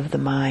heart, of the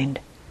mind,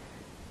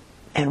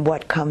 and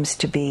what comes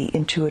to be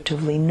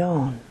intuitively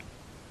known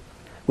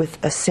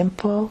with a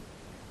simple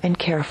and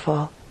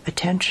careful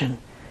attention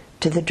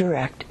to the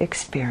direct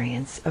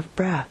experience of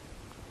breath.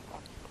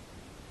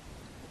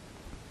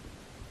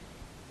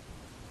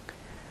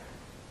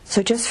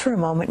 So just for a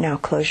moment now,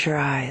 close your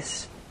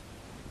eyes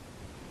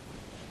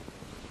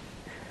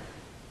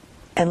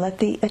and let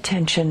the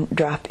attention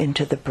drop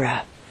into the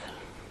breath.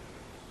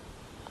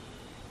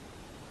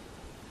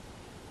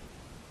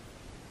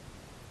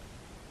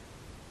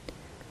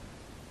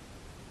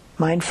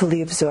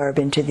 Mindfully absorb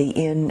into the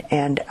in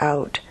and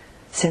out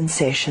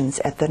sensations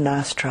at the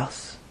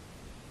nostrils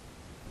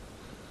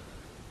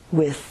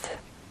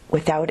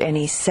without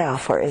any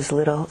self, or as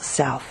little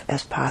self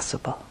as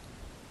possible.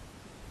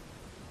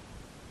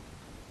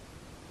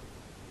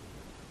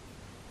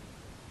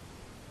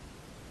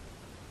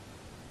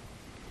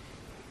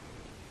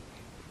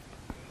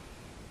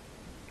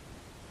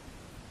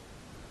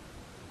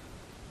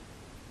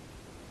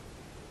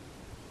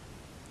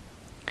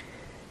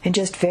 And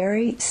just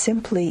very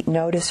simply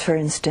notice, for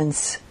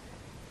instance,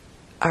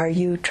 are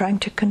you trying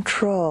to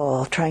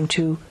control, trying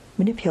to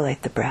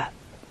manipulate the breath?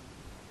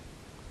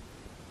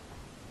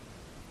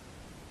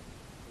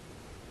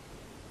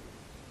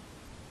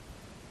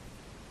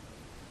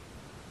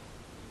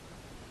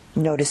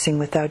 Noticing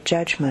without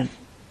judgment,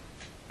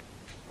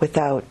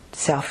 without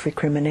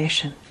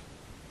self-recrimination.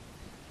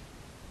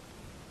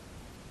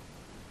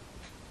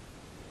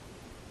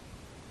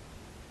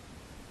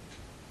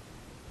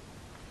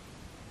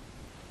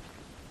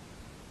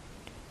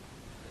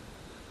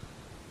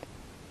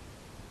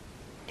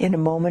 In a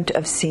moment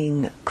of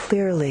seeing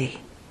clearly,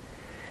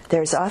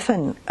 there's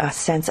often a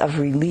sense of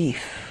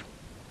relief.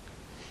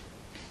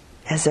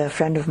 As a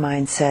friend of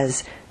mine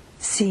says,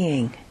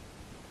 seeing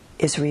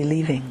is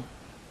relieving.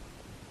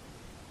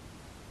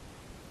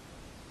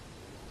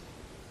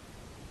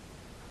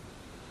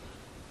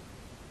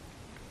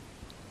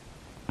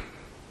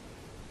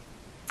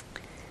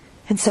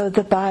 And so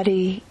the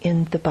body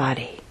in the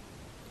body.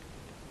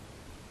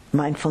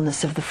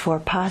 Mindfulness of the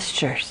four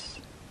postures.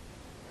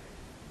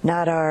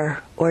 Not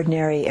our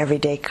ordinary,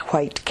 everyday,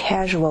 quite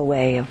casual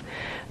way of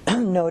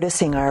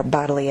noticing our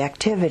bodily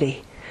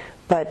activity,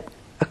 but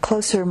a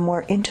closer,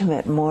 more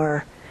intimate,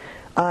 more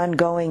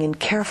ongoing and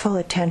careful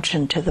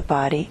attention to the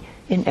body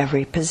in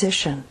every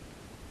position.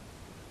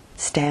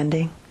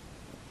 Standing,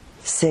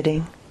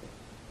 sitting,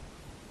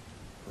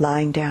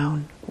 lying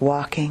down,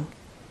 walking,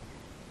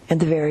 and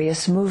the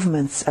various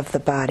movements of the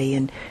body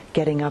and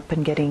getting up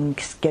and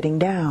getting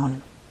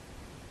down.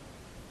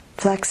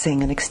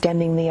 Flexing and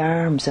extending the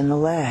arms and the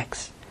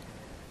legs,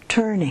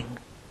 turning,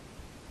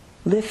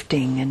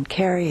 lifting and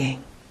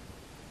carrying,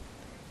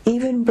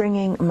 even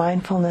bringing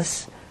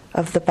mindfulness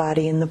of the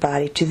body in the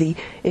body to the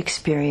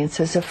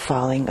experiences of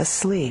falling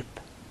asleep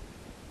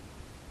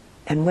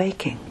and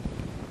waking.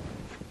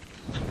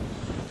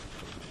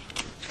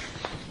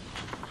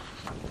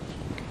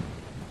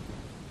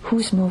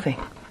 Who's moving?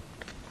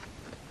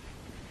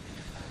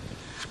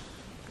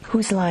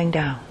 Who's lying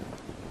down?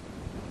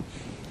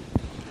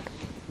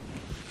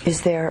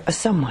 Is there a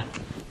someone,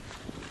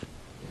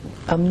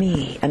 a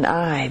me, an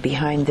I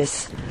behind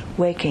this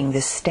waking,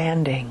 this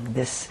standing,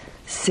 this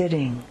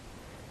sitting,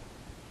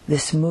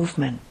 this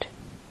movement?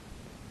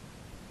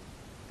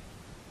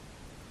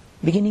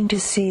 Beginning to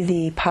see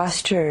the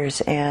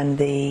postures and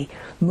the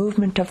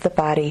movement of the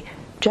body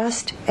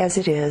just as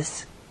it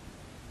is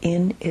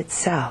in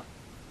itself.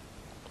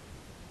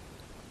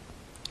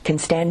 Can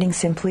standing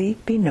simply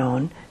be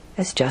known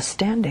as just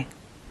standing?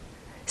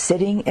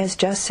 Sitting as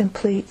just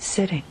simply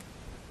sitting?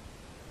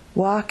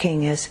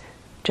 Walking is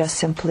just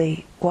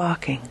simply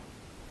walking,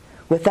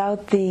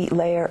 without the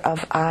layer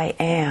of I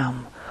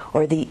am,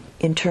 or the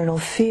internal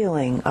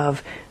feeling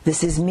of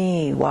this is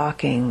me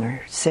walking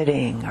or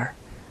sitting, or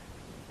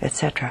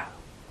etc.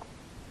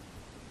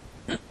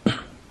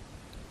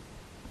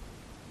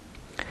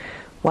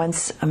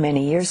 Once,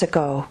 many years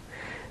ago,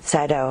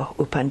 Sayadaw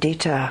U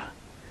Pandita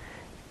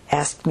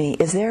asked me,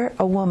 is there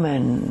a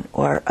woman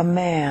or a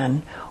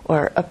man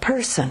or a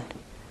person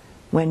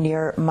when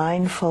you're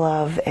mindful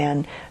of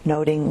and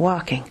noting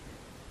walking,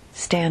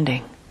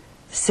 standing,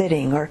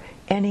 sitting, or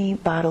any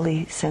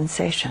bodily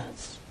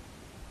sensations?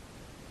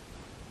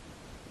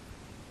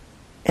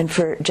 And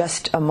for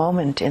just a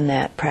moment in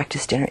that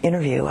practiced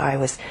interview, I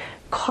was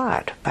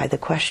caught by the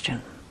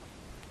question,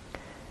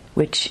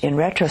 which in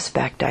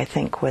retrospect I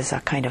think was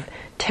a kind of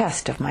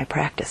test of my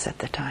practice at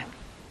the time.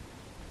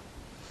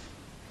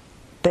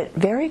 But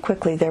very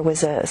quickly there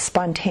was a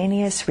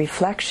spontaneous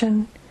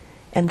reflection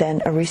and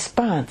then a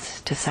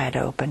response to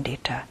Sayadaw U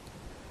Pandita.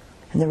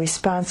 And the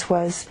response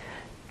was,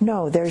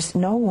 no, there's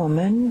no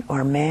woman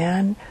or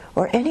man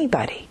or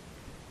anybody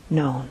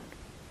known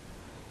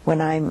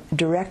when I'm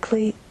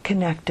directly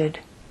connected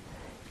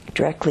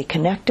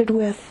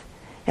with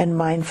and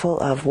mindful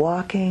of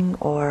walking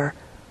or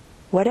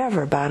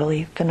whatever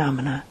bodily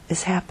phenomena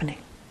is happening.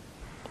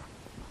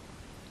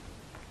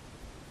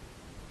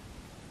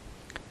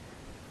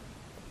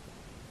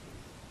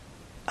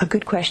 A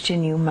good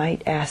question you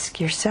might ask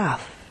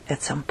yourself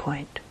at some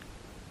point.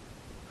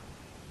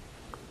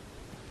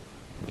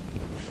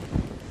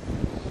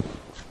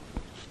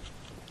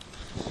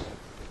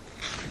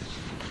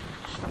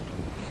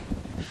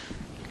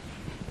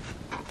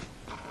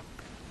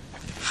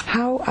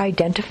 How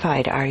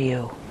identified are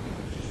you?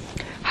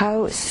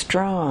 How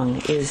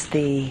strong is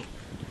the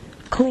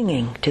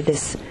clinging to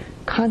this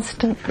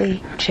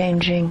constantly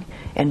changing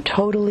and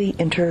totally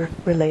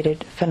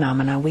interrelated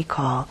phenomena we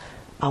call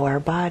our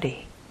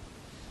body?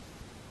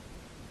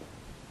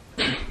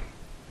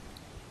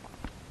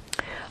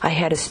 I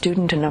had a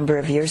student a number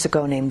of years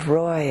ago named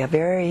Roy, a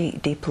very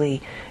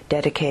deeply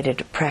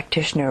dedicated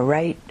practitioner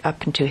right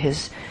up into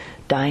his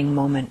dying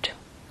moment.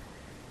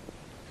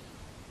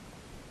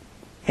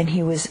 And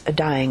he was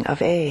dying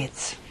of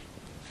AIDS.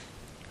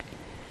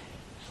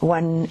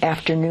 One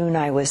afternoon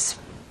I was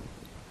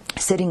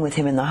sitting with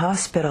him in the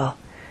hospital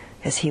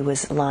as he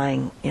was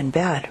lying in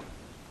bed.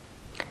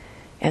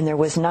 And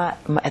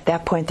at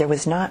that point there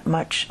was not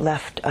much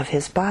left of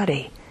his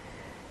body.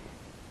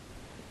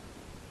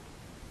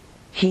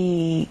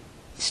 He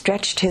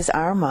stretched his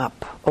arm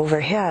up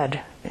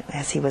overhead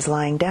as he was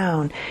lying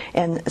down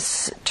and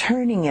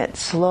turning it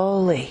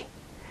slowly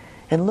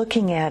and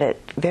looking at it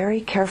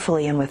very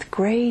carefully and with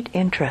great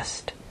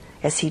interest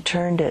as he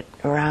turned it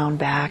around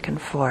back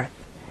and forth.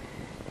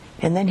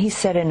 And then he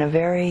said in a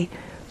very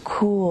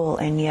cool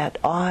and yet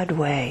odd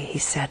way, he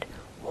said,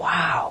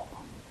 "Wow."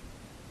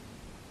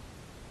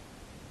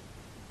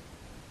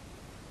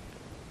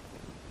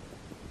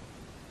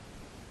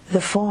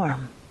 The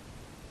form,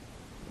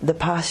 the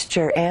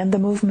posture, and the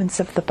movements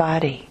of the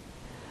body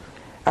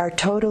are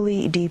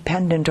totally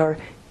dependent or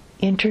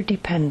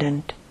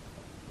interdependent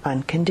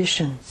on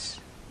conditions.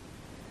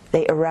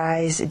 They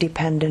arise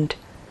dependent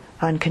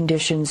on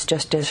conditions,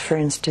 just as, for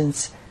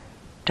instance,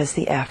 does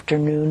the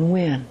afternoon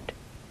wind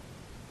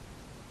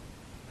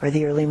or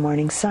the early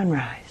morning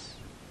sunrise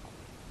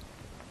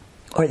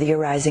or the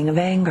arising of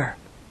anger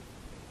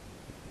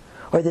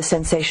or the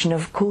sensation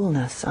of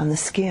coolness on the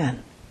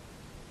skin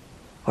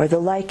or the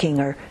liking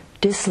or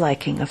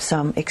disliking of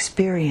some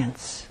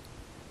experience,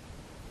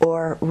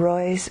 or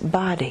Roy's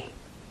body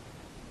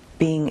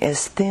being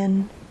as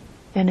thin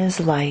and as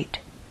light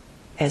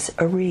as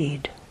a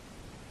reed.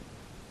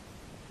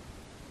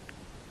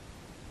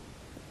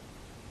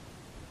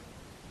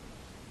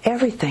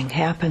 Everything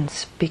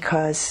happens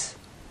because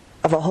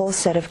of a whole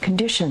set of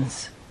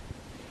conditions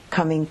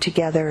coming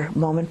together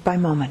moment by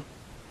moment.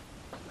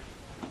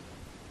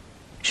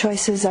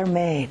 Choices are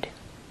made,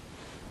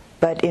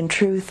 but in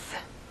truth,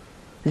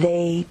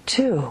 they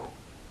too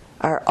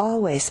are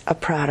always a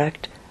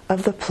product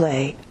of the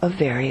play of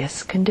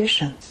various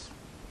conditions.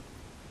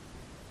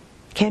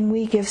 Can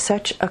we give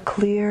such a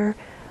clear,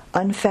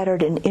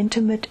 unfettered, and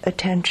intimate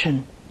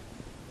attention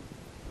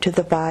to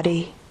the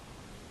body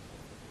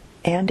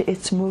and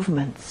its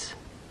movements?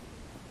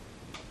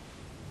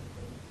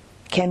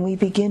 Can we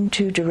begin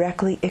to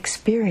directly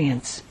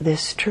experience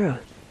this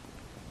truth?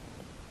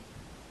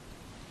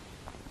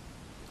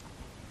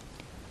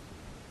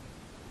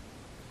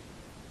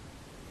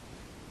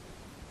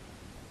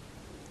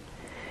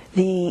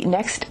 The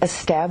next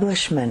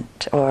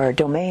establishment or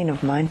domain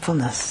of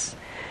mindfulness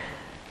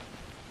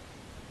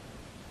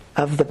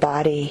of the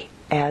body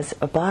as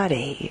a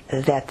body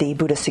that the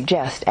Buddha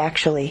suggests,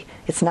 actually,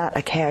 it's not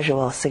a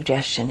casual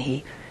suggestion.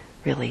 He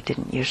really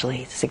didn't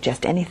usually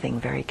suggest anything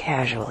very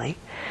casually,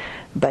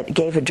 but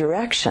gave a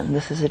direction.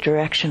 This is a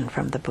direction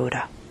from the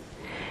Buddha,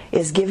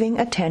 is giving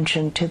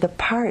attention to the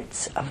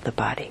parts of the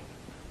body.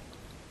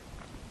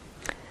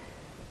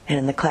 And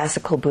in the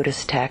classical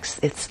Buddhist texts,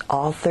 it's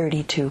all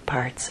 32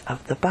 parts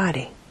of the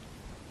body.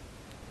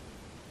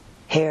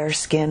 Hair,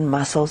 skin,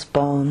 muscles,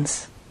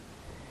 bones,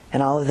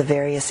 and all of the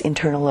various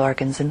internal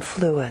organs and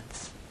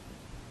fluids.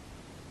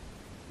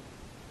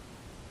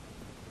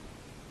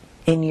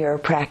 In your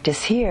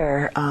practice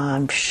here,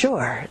 I'm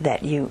sure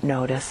that you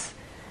notice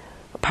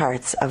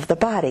parts of the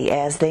body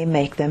as they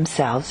make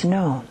themselves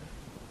known,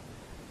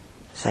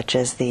 such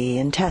as the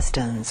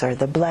intestines or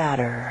the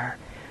bladder or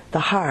the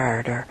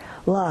heart or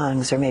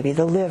lungs or maybe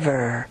the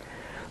liver,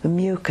 the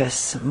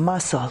mucus,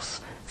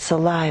 muscles,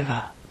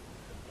 saliva,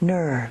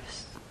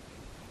 nerves,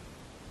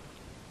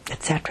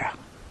 etc.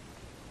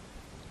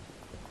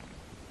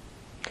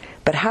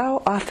 But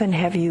how often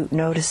have you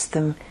noticed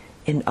them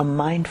in a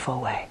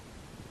mindful way?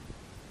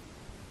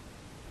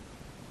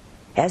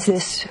 As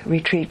this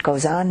retreat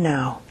goes on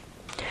now,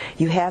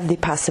 you have the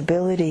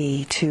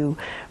possibility to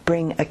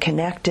bring a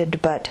connected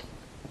but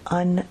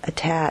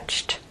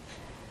unattached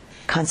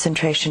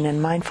concentration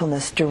and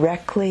mindfulness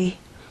directly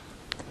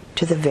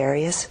to the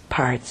various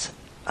parts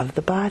of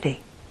the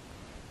body.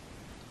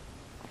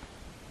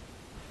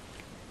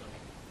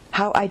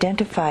 How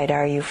identified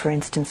are you, for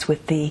instance,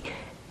 with the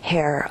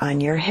hair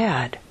on your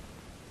head,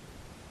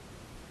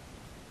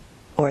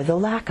 or the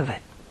lack of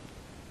it,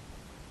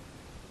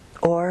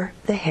 or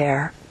the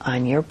hair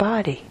on your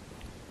body?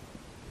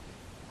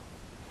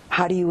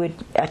 How do you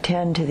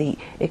attend to the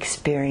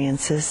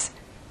experiences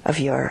of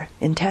your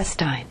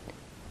intestine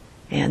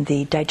and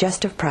the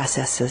digestive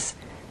processes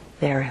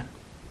therein?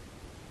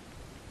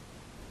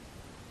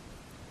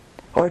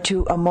 Or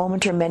to a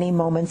moment or many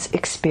moments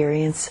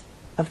experience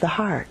of the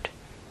heart?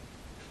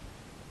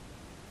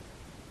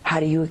 How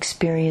do you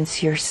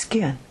experience your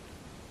skin?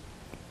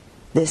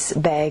 This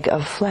bag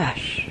of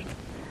flesh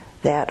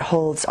that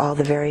holds all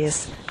the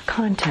various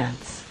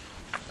contents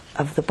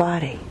of the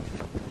body.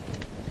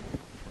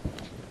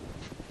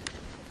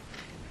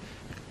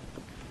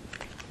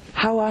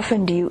 How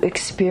often do you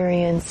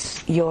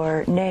experience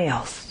your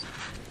nails,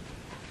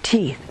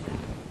 teeth,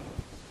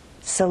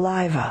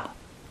 saliva,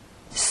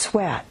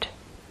 sweat,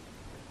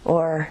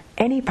 or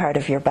any part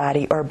of your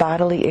body or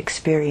bodily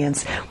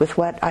experience with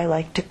what I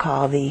like to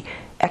call the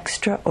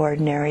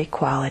extraordinary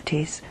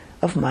qualities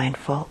of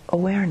mindful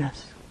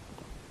awareness?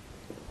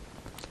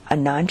 A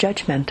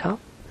non-judgmental,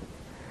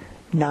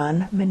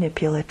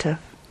 non-manipulative,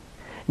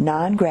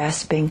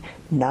 non-grasping,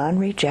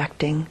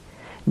 non-rejecting,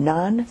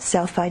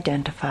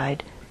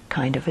 non-self-identified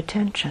kind of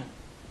attention.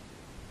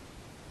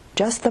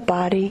 Just the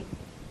body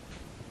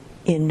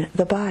in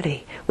the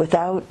body,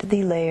 without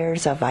the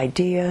layers of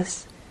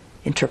ideas,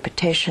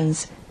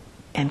 interpretations,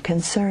 and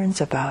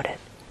concerns about it.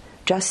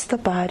 Just the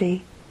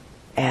body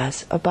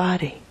as a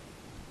body.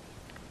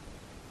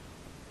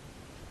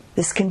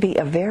 This can be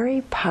a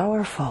very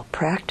powerful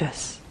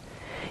practice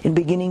in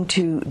beginning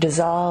to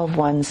dissolve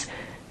one's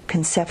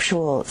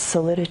conceptual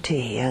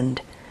solidity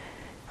and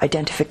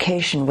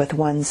identification with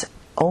one's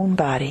own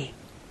body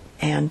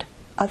and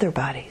other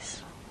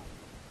bodies.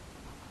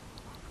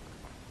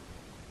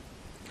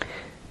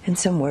 And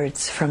some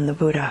words from the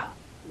Buddha.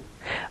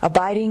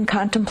 Abiding,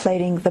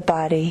 contemplating the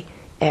body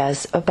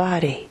as a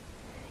body,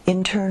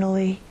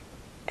 internally,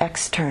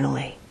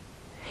 externally.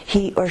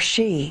 He or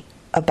she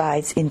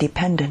abides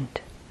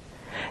independent,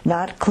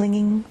 not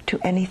clinging to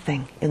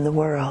anything in the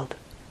world.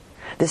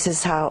 This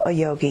is how a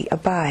yogi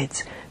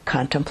abides,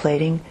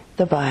 contemplating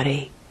the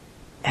body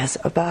as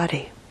a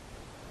body.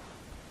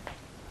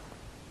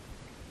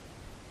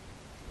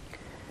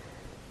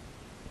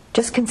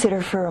 Just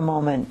consider for a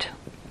moment,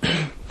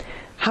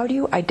 how do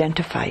you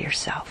identify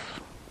yourself?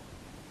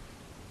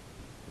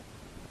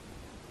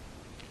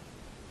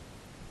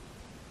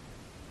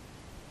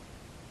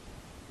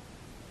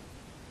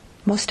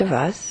 Most of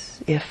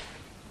us, if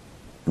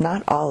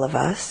not all of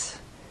us,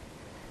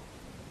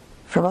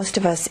 for most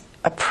of us,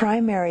 a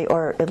primary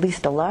or at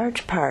least a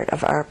large part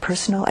of our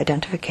personal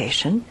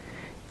identification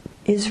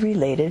is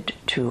related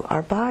to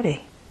our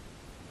body.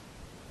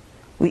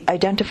 We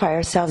identify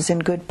ourselves in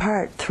good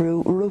part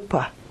through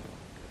rupa,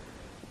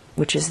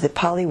 which is the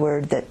Pali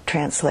word that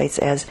translates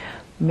as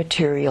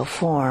material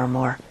form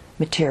or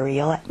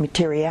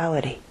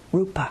materiality,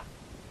 rupa.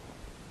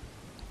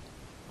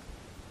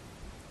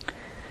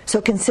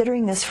 So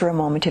considering this for a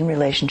moment in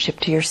relationship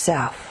to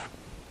yourself.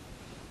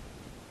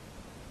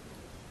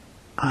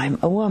 I'm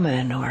a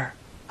woman, or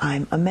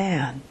I'm a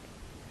man.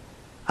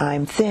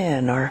 I'm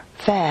thin or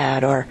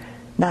fat, or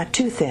not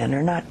too thin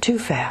or not too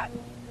fat.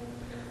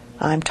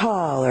 I'm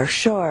tall or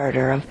short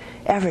or of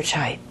average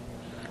height.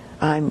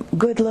 I'm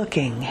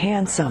good-looking,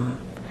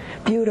 handsome,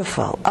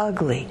 beautiful,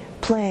 ugly,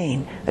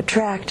 plain,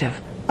 attractive,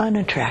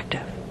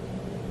 unattractive.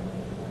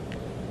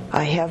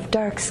 I have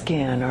dark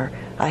skin, or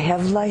I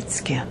have light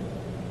skin,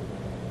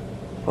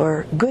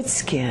 or good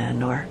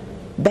skin, or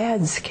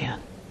bad skin.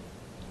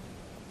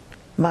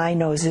 My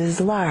nose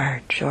is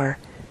large, or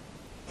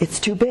it's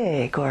too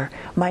big, or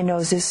my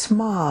nose is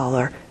small,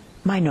 or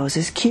my nose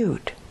is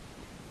cute.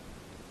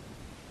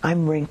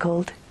 I'm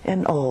wrinkled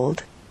and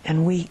old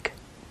and weak,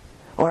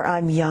 or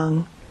I'm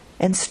young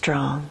and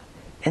strong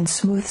and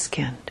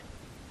smooth-skinned.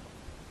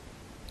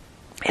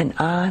 And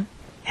on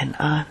and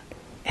on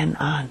and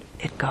on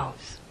it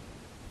goes.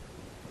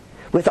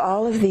 With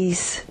all of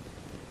these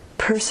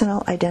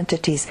personal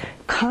identities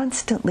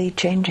constantly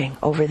changing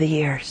over the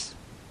years,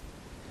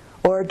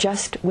 or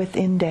just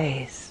within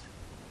days,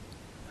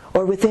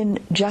 or within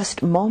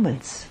just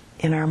moments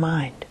in our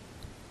mind.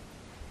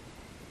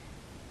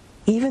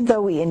 Even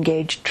though we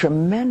engage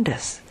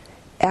tremendous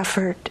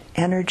effort,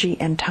 energy,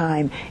 and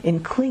time in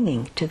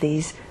clinging to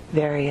these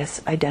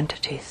various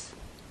identities,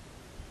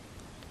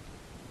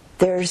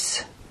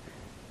 there's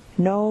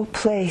no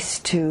place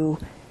to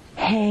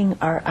hang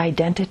our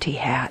identity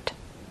hat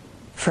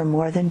for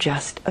more than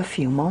just a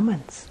few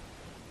moments.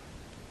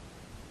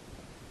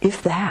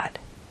 If that.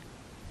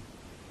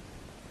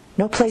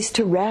 No place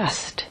to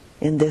rest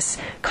in this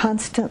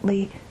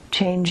constantly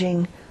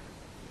changing,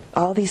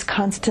 all these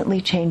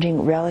constantly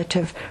changing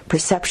relative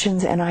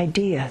perceptions and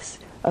ideas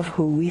of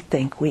who we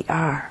think we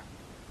are.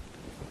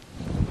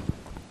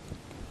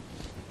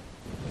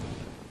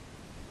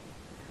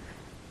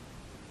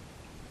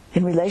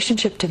 In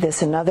relationship to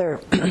this,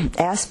 another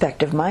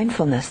aspect of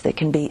mindfulness that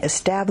can be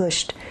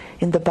established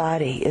in the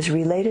body is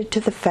related to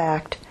the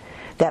fact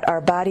that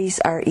our bodies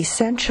are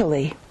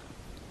essentially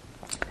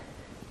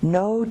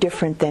no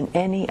different than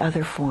any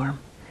other form,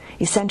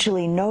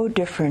 essentially no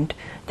different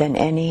than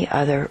any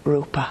other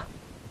rupa.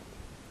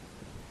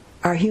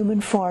 Our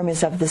human form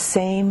is of the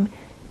same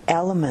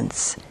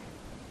elements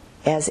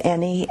as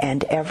any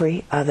and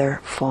every other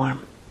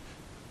form.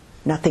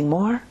 Nothing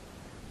more,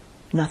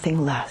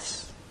 nothing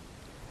less.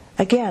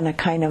 Again, a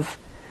kind of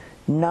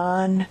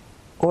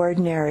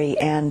non-ordinary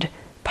and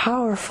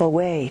powerful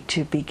way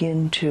to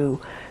begin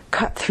to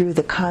cut through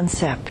the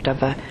concept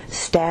of a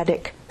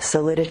static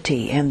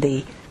solidity and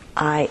the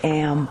I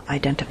am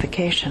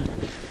identification.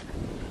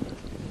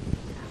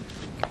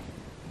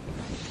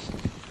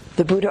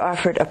 The Buddha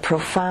offered a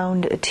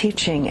profound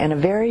teaching and a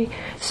very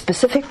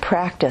specific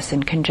practice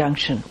in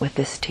conjunction with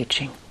this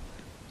teaching.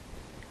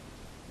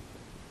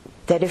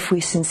 That if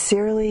we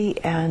sincerely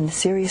and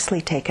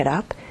seriously take it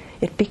up,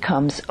 it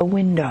becomes a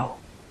window,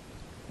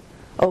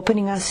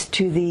 opening us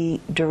to the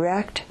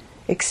direct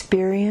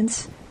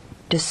experience,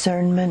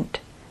 discernment,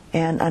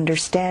 and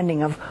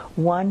understanding of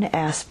one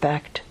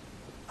aspect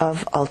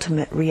of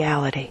ultimate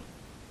reality.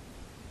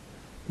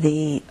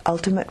 The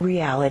ultimate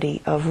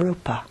reality of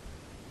rupa,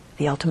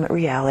 the ultimate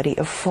reality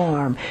of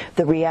form,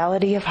 the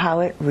reality of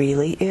how it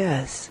really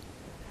is,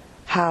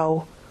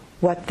 how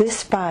what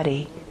this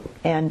body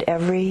and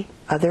every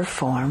other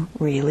form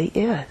really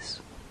is.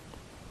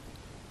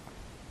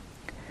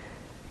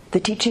 The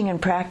teaching and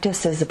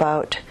practice is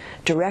about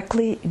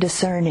directly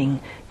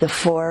discerning the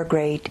four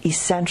great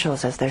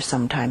essentials, as they're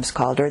sometimes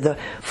called, or the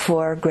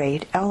four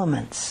great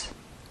elements: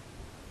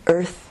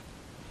 earth,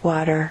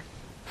 water,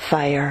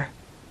 fire,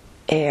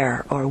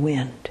 air, or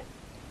wind.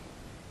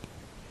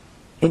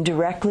 In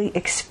directly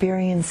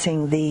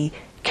experiencing the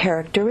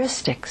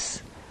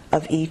characteristics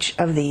of each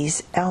of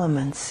these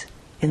elements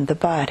in the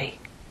body.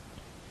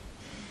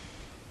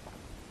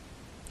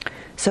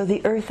 So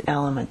the earth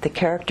element, the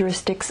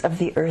characteristics of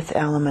the earth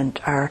element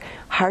are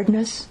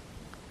hardness,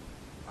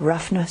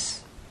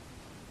 roughness,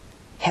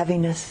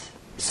 heaviness,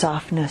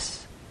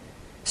 softness,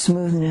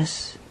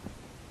 smoothness,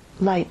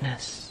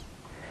 lightness.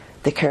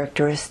 The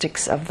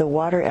characteristics of the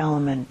water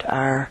element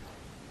are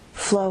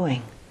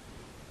flowing,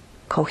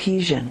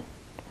 cohesion.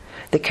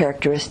 The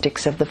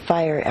characteristics of the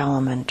fire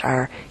element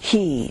are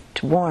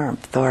heat,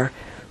 warmth, or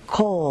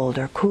cold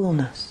or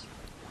coolness.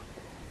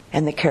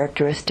 And the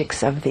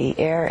characteristics of the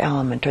air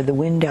element or the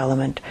wind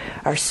element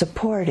are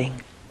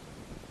supporting,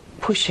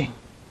 pushing.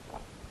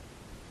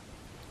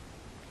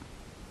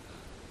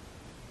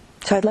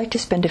 So I'd like to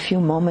spend a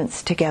few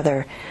moments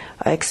together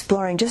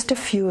exploring just a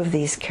few of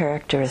these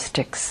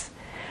characteristics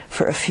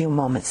for a few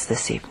moments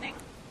this evening.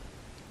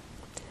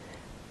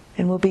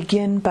 And we'll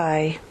begin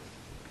by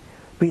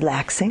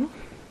relaxing.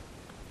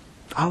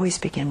 Always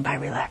begin by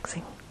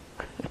relaxing.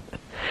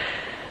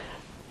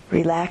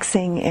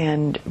 Relaxing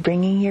and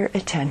bringing your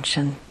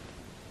attention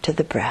to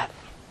the breath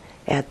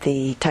at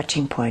the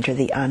touching point or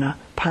the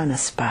anapana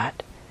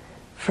spot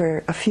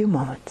for a few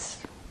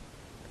moments.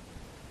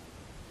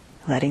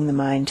 Letting the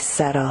mind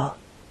settle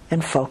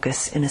and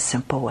focus in a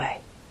simple way.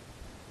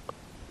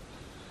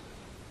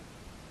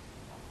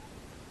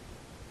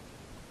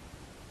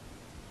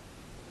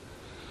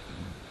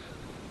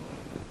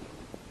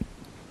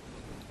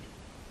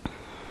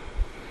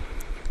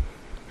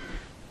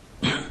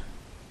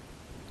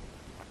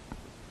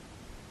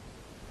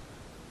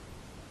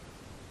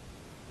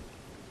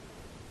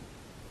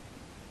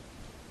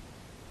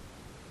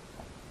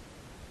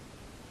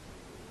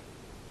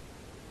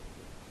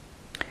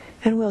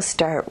 And we'll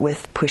start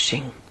with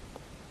pushing.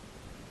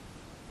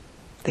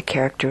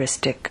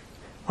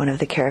 One of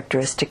the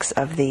characteristics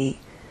of the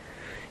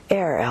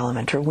air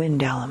element or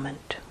wind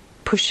element,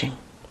 pushing.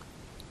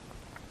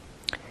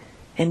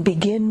 And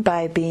begin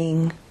by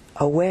being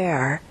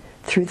aware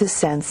through the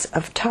sense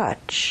of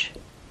touch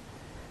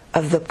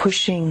of the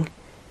pushing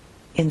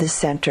in the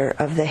center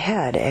of the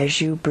head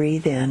as you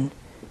breathe in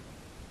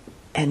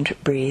and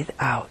breathe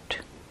out.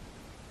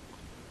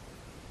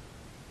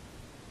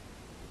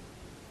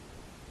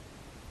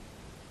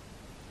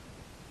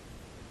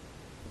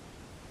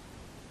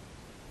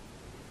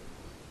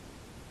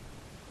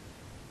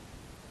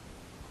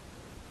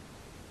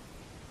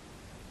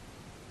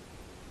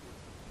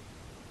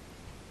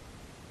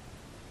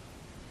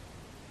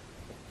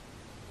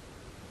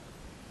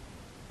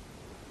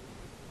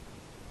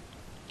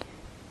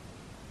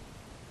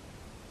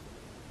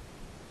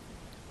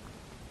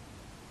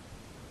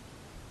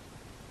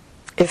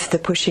 If the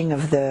pushing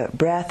of the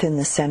breath in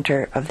the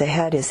center of the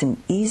head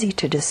isn't easy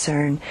to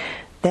discern,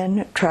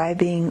 then try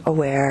being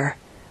aware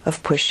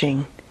of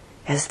pushing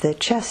as the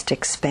chest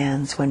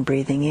expands when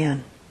breathing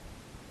in,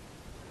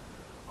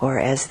 or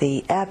as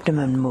the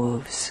abdomen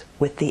moves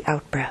with the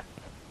out-breath.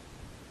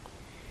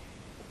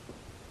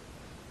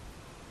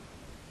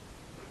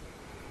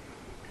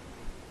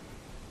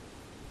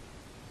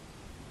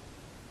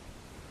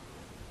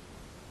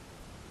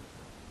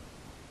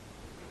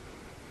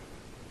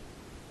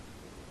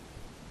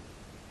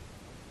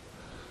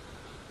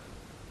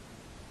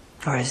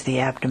 Or as the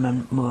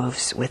abdomen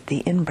moves with the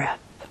in-breath.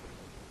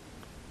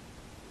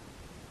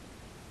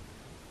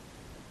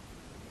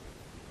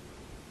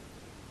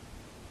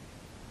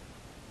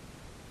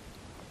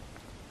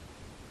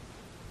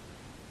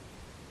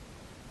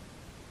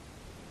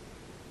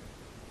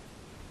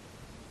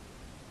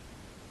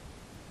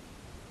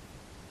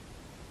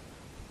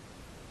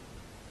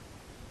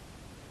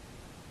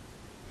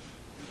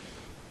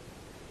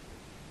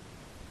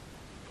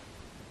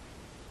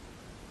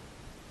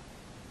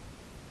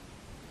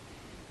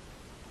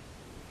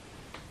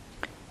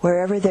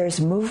 Wherever there's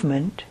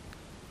movement,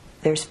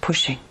 there's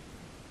pushing.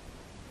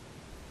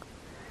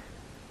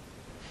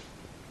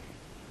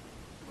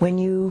 When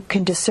you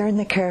can discern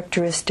the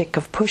characteristic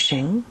of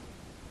pushing,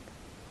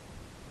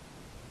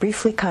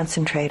 briefly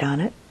concentrate on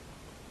it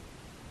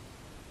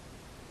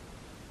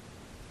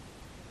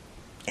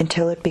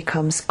until it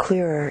becomes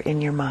clearer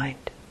in your mind.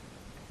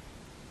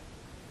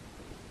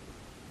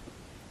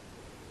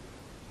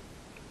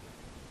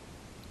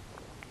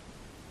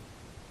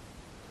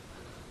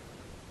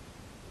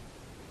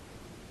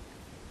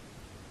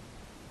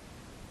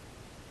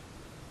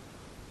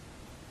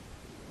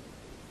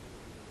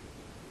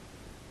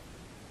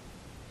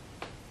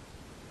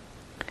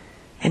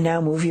 And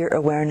now move your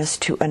awareness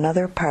to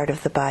another part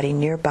of the body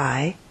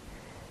nearby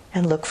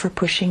and look for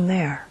pushing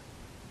there.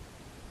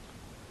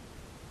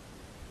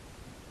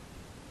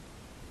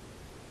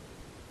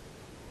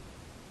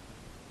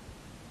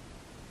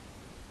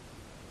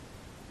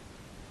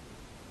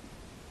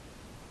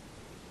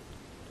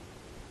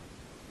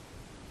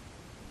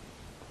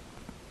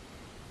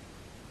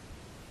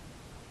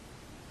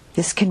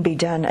 This can be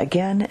done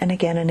again and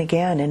again and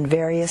again in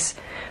various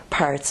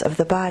parts of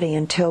the body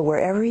until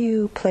wherever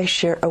you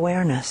place your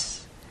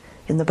awareness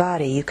in the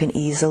body, you can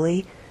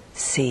easily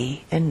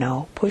see and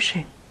know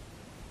pushing.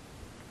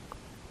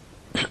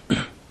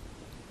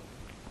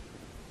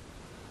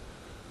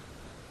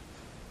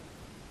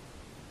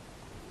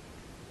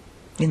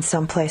 In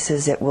some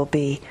places it will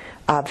be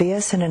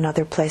obvious, and in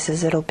other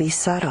places it'll be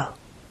subtle.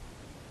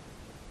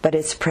 But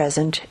it's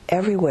present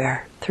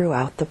everywhere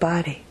throughout the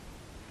body.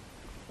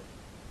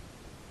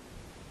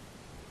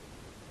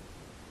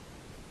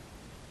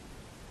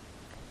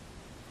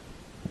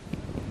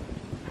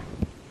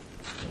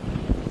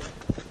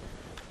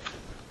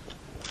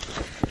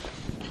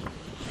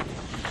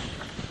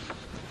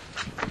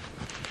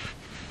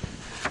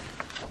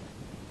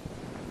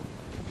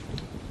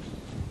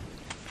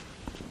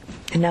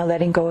 And now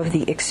letting go of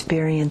the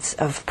experience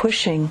of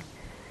pushing,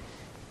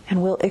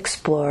 and we'll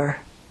explore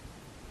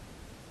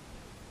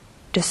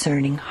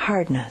discerning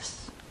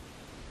hardness.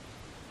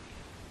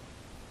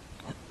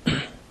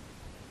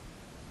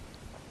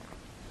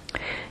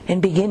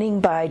 And beginning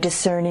by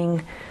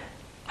discerning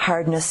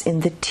hardness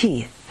in the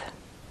teeth.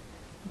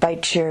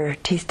 Bite your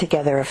teeth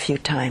together a few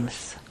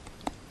times.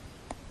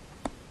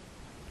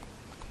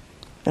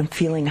 And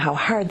feeling how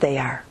hard they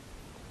are.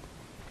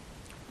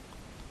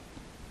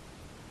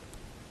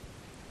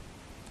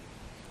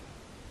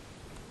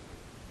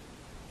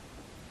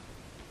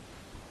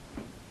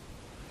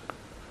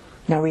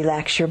 Now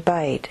relax your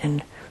bite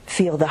and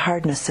feel the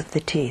hardness of the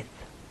teeth.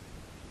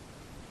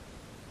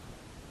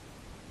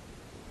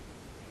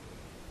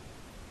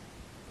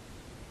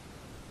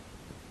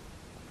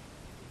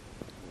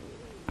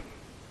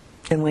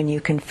 And when you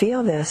can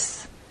feel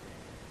this,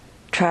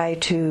 try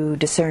to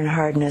discern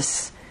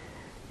hardness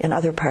in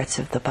other parts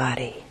of the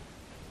body.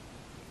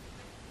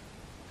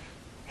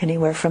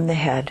 Anywhere from the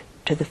head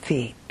to the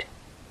feet,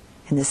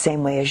 in the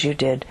same way as you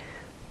did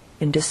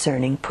in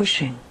discerning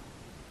pushing.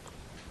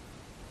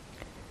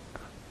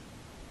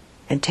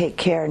 And take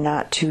care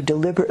not to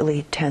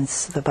deliberately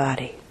tense the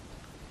body.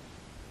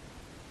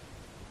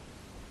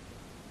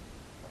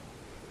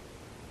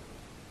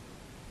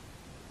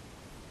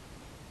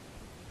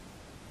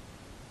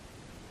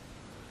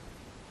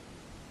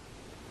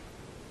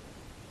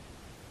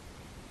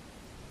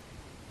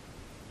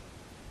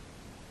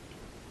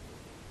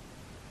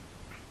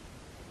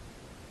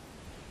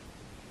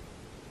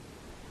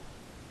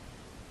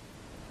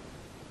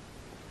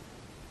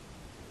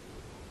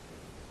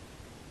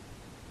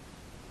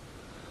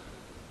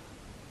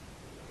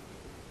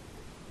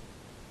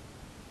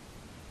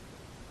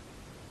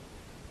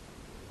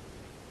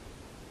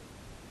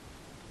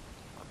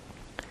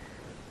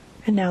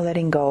 And now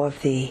letting go of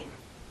the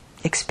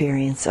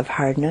experience of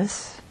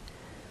hardness.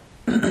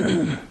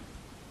 And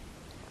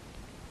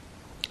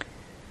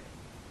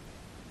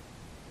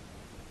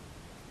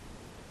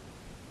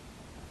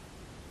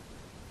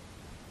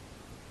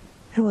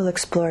we'll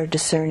explore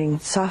discerning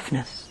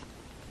softness.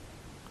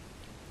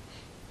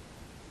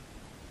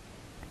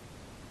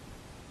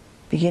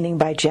 Beginning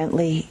by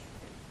gently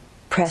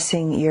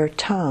pressing your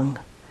tongue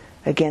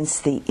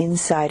against the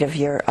inside of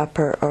your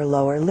upper or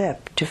lower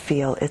lip to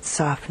feel its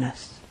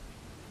softness.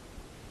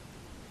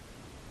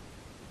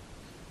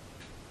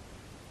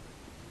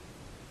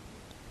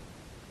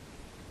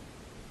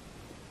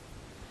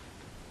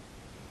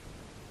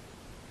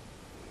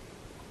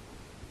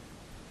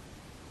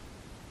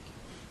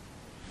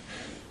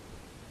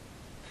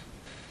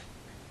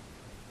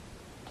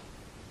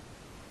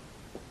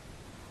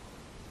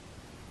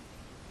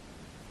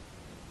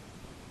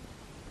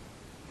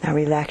 Now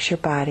relax your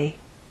body.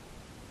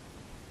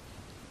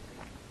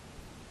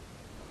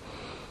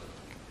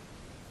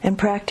 And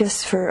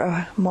practice for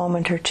a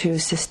moment or two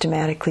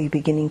systematically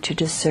beginning to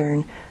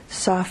discern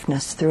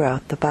softness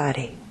throughout the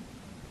body.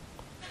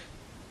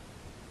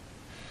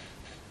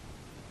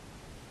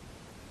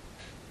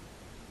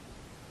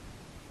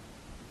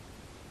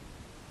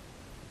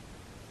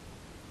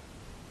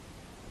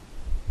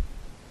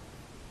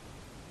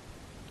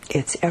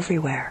 it's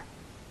everywhere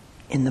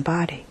in the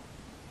body.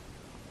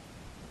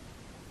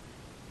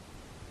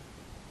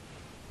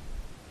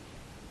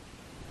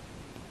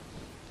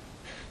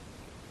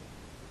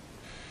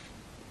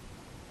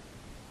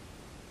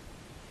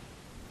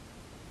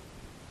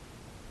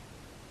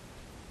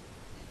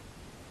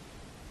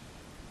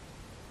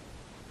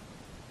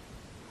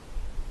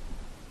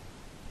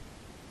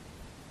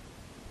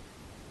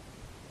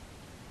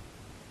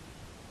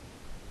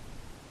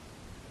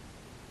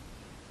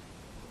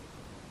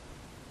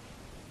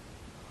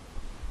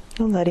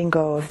 And letting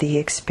go of the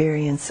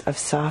experience of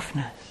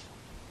softness.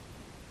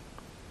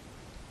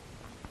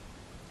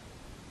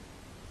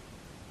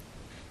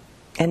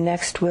 And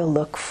next we'll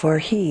look for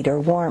heat or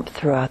warmth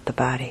throughout the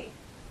body.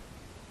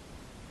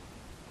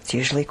 It's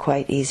usually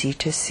quite easy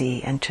to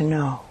see and to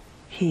know.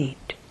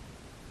 Heat,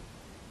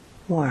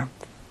 warmth.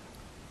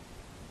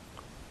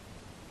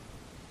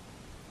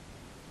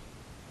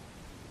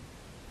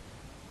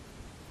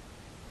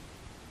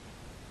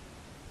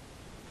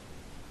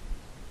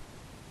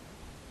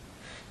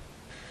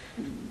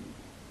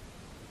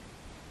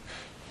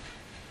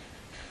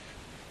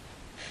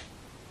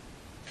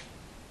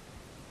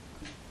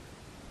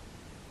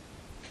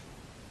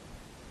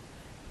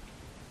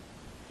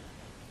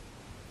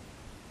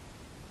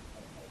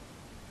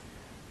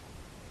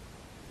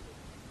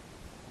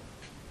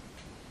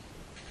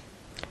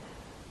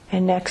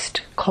 And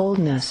next,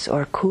 coldness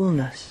or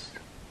coolness.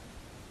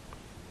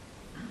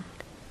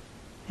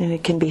 And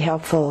it can be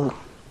helpful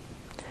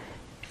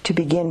to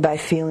begin by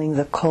feeling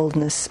the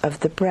coldness of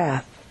the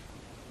breath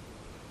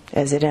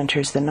as it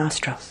enters the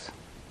nostrils,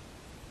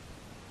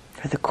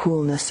 or the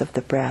coolness of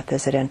the breath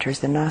as it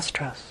enters the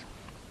nostrils.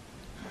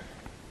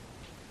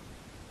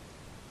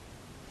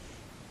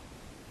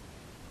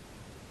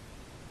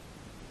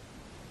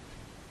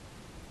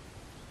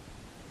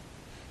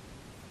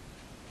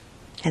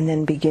 And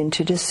then begin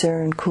to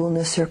discern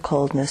coolness or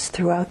coldness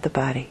throughout the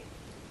body.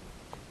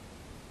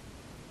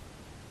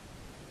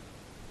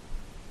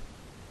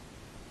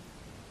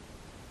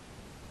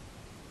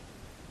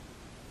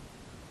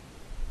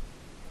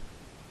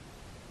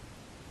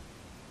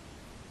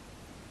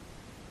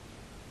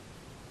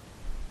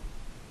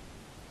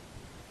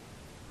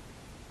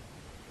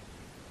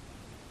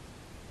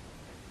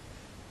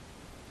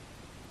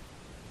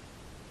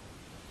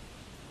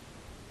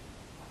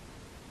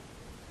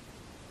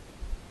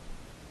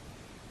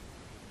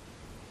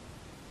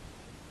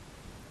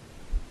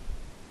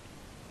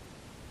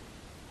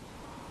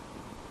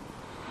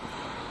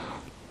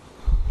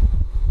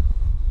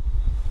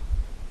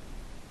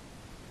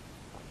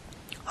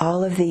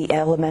 All of the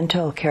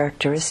elemental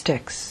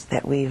characteristics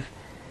that we've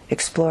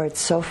explored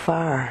so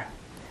far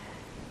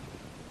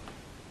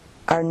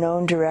are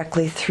known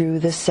directly through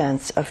the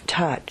sense of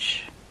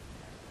touch.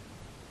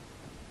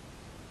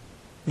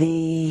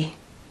 The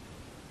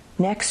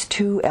next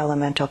two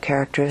elemental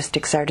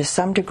characteristics are to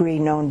some degree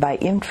known by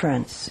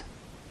inference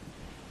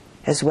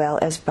as well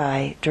as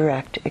by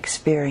direct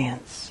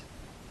experience.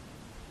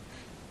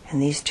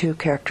 And these two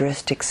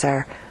characteristics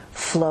are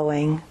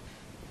flowing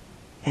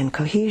and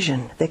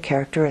cohesion, the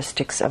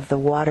characteristics of the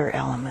water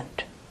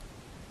element.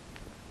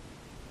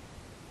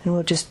 And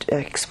we'll just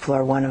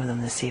explore one of them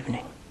this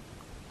evening.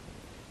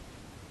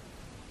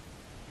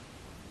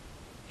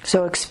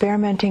 So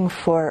experimenting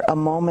for a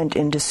moment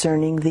in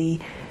discerning the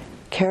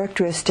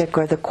characteristic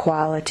or the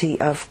quality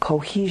of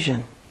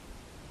cohesion.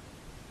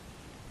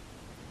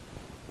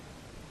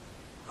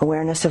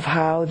 Awareness of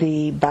how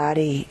the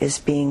body is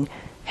being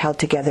held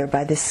together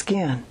by the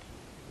skin,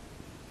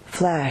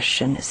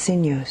 flesh, and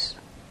sinews.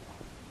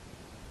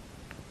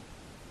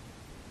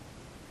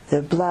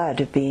 The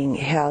blood being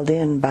held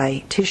in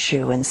by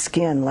tissue and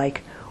skin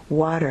like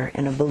water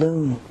in a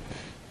balloon.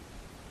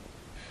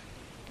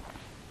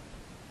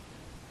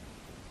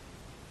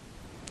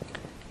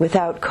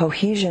 Without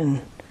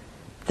cohesion,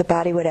 the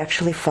body would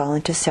actually fall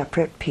into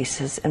separate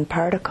pieces and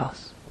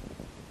particles.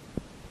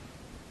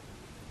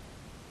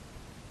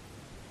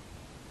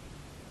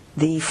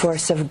 The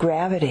force of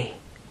gravity,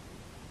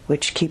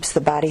 which keeps the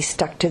body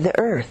stuck to the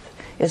earth,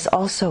 is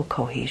also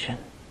cohesion.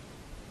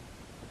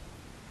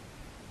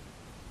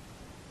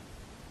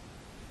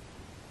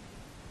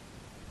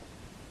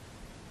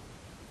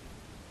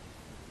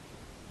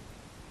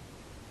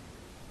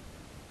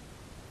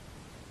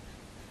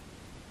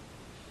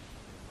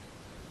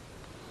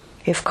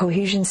 If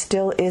cohesion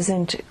still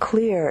isn't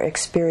clear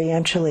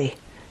experientially,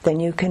 then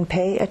you can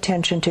pay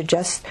attention to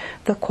just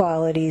the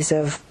qualities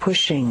of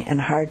pushing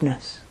and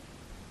hardness.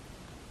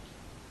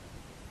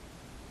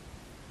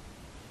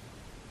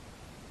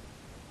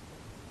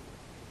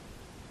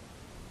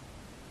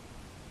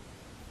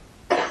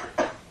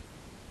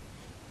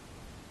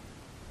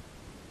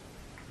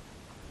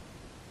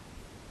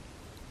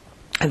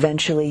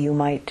 Eventually you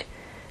might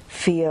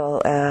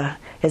feel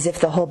as if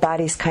the whole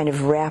body's kind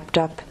of wrapped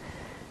up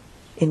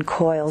in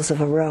coils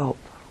of a rope.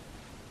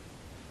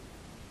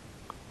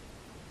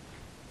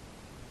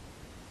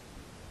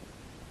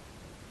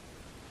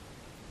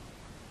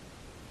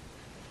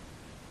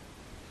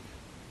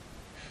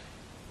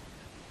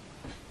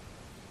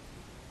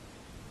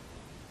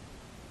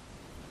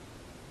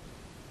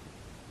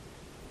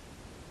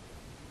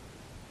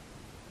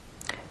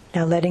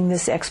 Now letting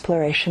this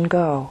exploration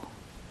go.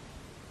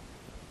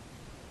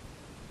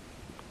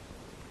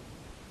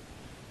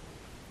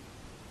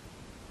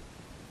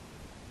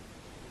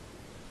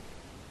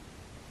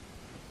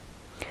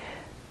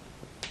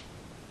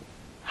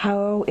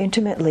 How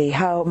intimately,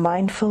 how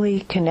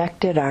mindfully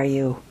connected are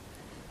you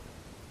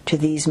to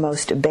these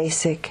most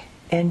basic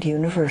and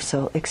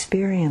universal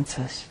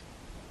experiences?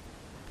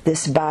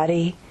 This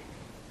body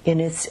in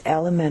its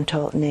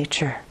elemental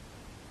nature,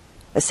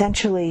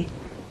 essentially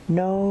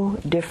no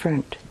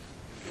different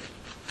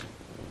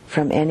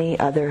from any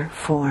other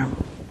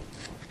form.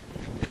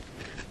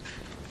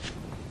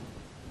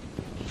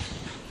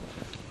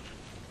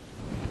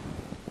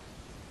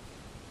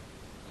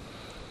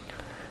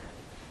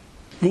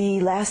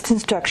 The last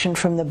instruction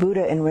from the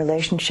Buddha in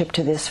relationship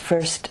to this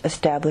first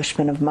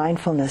establishment of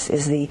mindfulness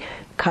is the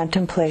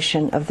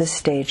contemplation of the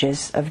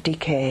stages of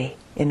decay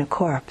in a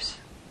corpse.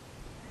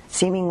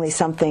 Seemingly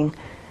something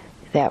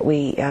that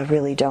we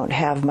really don't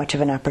have much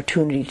of an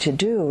opportunity to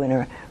do in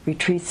a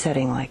retreat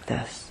setting like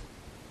this.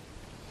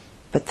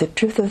 But the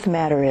truth of the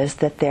matter is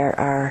that there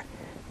are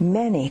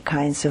many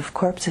kinds of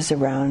corpses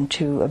around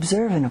to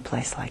observe in a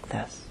place like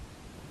this.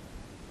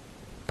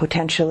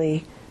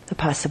 Potentially the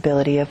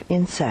possibility of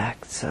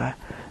insects,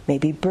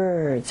 maybe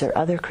birds or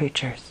other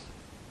creatures,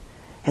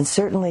 and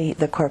certainly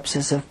the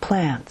corpses of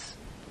plants,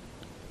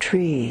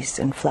 trees,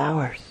 and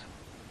flowers.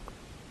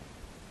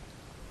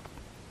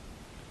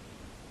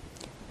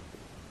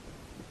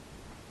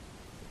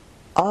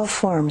 All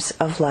forms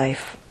of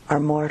life are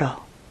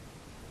mortal.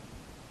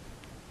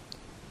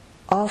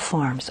 All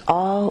forms,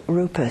 all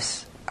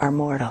rupas are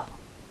mortal.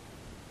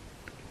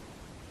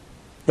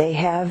 They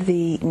have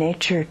the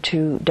nature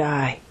to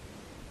die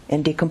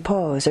and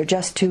decompose, or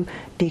just to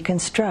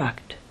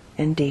deconstruct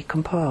and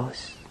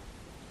decompose.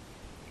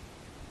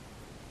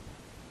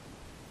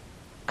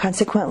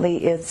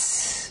 Consequently,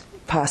 it's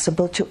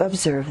possible to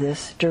observe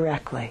this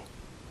directly.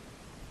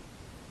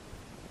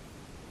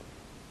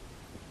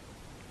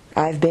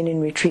 I've been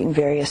in retreat in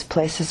various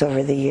places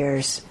over the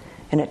years,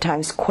 and at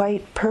times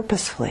quite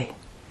purposefully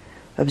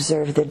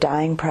observed the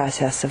dying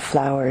process of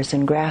flowers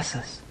and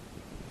grasses,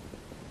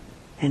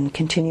 and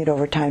continued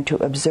over time to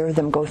observe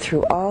them go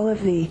through all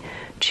of the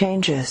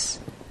changes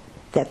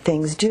that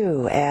things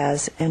do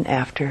as and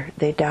after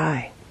they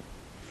die.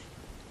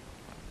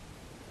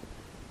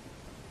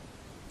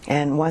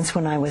 And once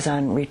when I was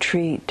on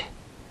retreat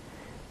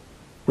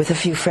with a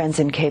few friends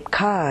in Cape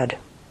Cod,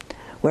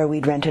 where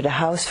we'd rented a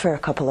house for a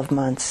couple of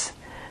months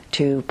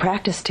to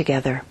practice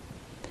together,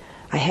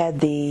 I had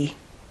the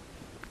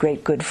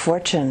great good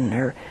fortune,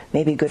 or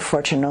maybe good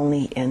fortune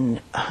only in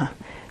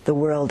the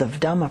world of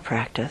Dhamma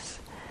practice,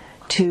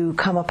 to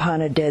come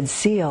upon a dead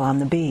seal on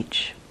the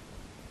beach.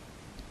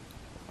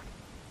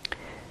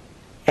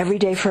 Every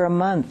day for a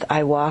month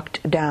I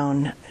walked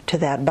down to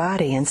that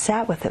body and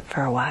sat with it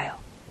for a while,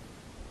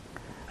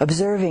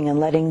 observing and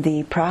letting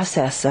the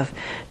process of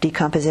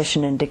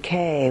decomposition and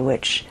decay,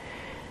 which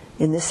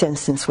in this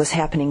instance was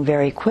happening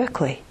very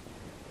quickly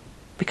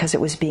because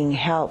it was being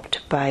helped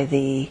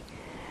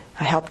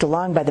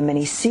along by the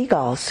many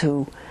seagulls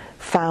who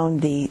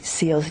found the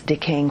seal's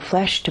decaying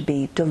flesh to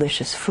be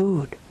delicious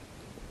food.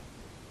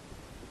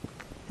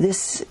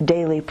 This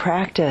daily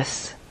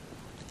practice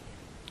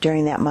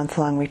during that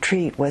month-long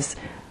retreat was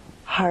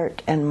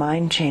heart and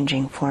mind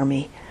changing for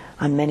me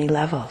on many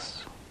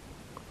levels.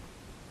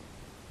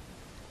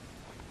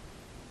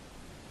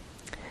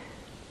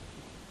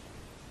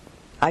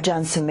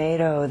 Ajahn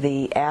Sumedho,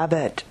 the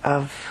abbot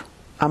of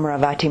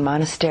Amaravati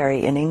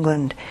Monastery in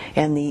England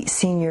and the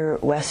senior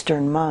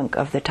Western monk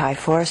of the Thai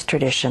forest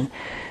tradition,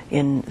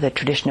 in the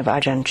tradition of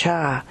Ajahn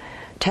Chah,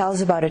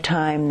 tells about a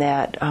time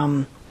that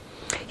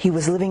he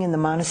was living in the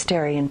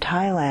monastery in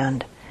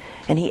Thailand,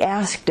 and he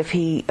asked if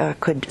he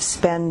could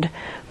spend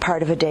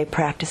part of a day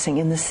practicing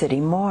in the city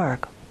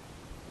morgue.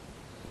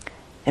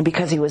 And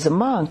because he was a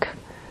monk,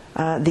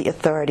 the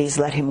authorities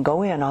let him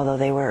go in, although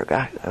they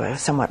were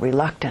somewhat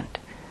reluctant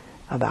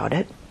about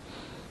it.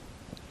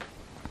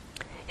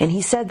 And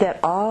he said that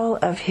all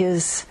of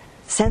his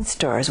sense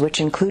doors,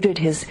 which included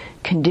his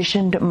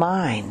conditioned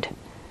mind,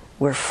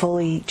 were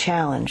fully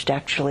challenged.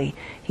 Actually,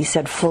 he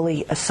said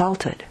fully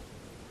assaulted.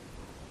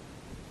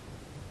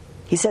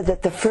 He said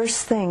that the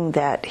first thing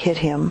that hit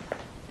him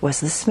was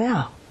the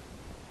smell,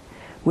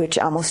 which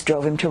almost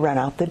drove him to run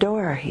out the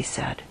door, he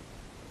said.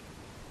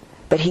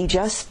 But he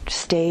just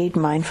stayed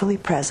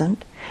mindfully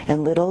present,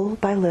 and little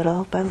by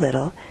little by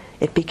little,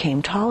 it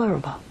became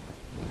tolerable.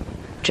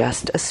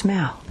 Just a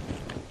smell,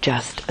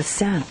 just a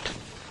scent.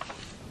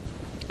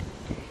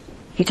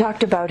 He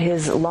talked about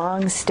his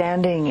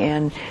long-standing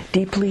and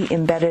deeply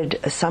embedded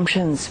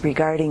assumptions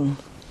regarding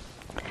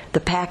the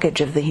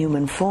package of the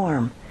human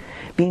form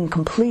being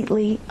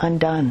completely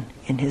undone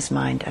in his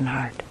mind and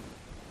heart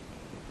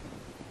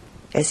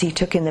as he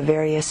took in the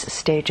various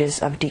stages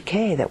of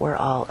decay that were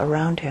all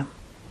around him.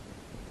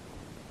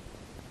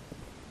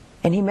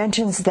 And he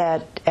mentions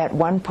that at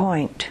one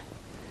point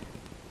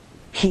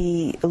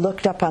he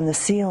looked up on the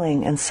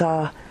ceiling and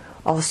saw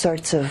all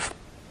sorts of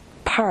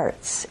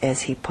parts,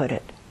 as he put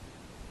it.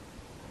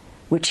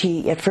 which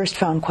he at first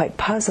found quite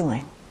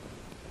puzzling,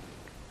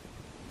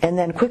 and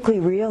then quickly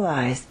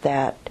realized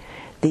that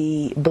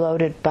the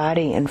bloated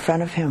body in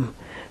front of him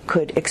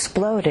could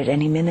explode at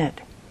any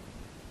minute,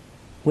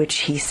 which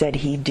he said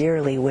he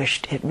dearly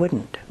wished it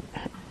wouldn't,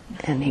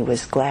 and he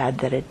was glad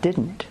that it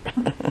didn't.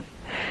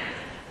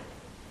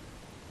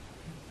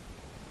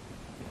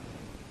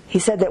 He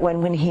said that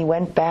when he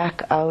went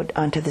back out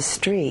onto the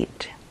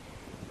street,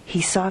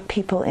 he saw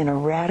people in a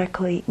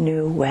radically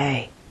new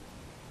way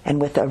and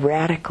with a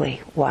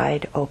radically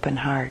wide open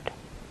heart.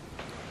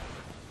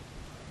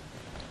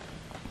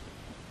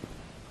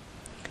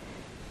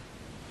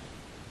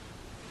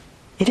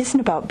 It isn't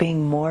about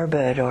being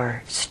morbid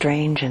or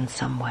strange in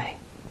some way.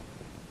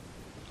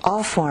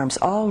 All forms,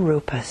 all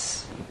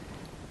rupas,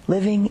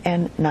 living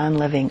and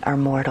non-living, are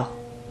mortal.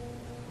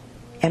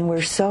 And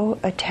we're so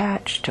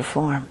attached to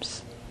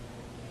forms.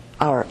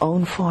 Our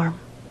own form,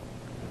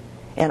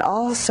 and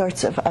all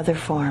sorts of other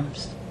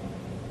forms.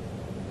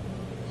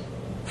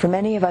 For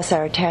many of us,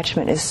 our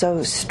attachment is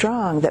so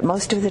strong that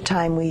most of the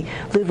time we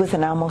live with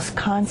an almost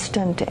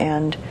constant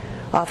and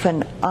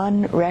often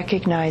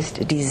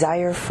unrecognized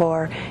desire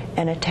for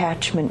and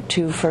attachment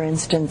to, for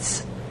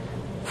instance,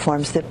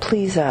 forms that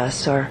please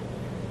us, or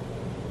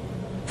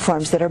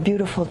forms that are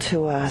beautiful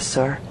to us,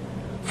 or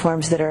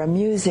forms that are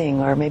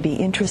amusing or maybe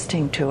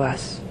interesting to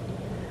us,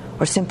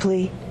 or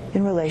simply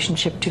in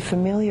relationship to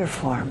familiar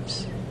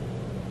forms.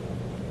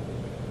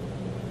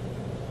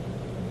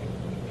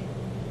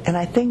 And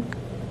I think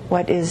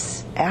what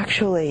is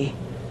actually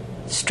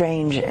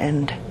strange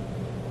and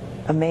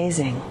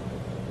amazing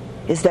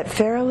is that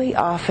fairly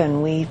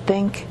often we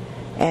think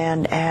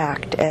and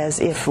act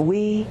as if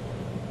we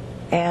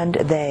and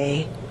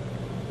they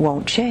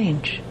won't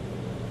change,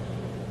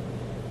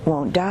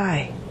 won't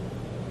die.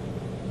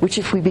 Which,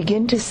 if we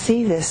begin to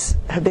see this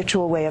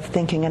habitual way of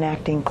thinking and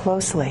acting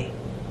closely,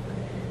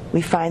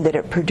 we find that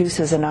it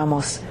produces an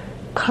almost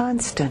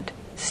constant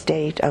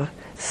state of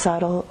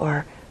subtle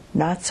or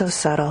not so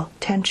subtle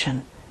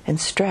tension and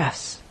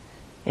stress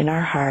in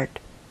our heart,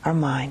 our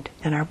mind,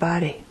 and our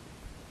body.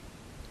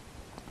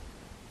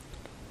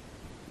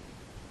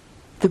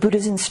 The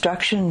Buddha's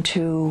instruction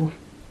to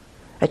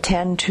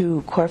attend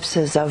to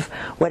corpses of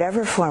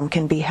whatever form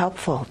can be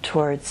helpful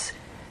towards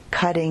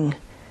cutting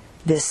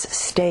this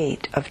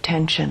state of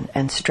tension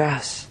and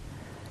stress,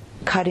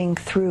 cutting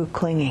through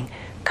clinging,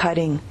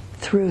 cutting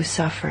through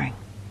suffering.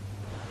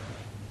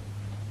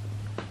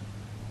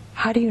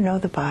 How do you know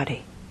the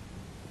body?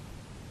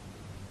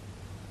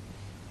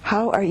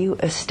 How are you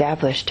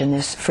established in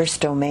this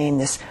first domain,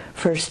 this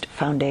first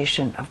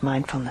foundation of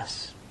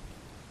mindfulness?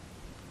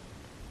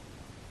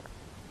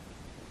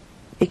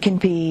 It can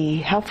be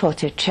helpful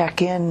to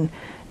check in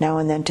now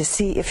and then to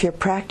see if you're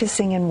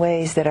practicing in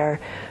ways that are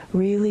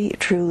really,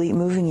 truly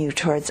moving you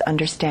towards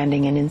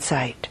understanding and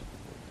insight,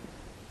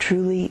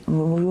 truly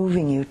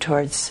moving you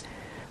towards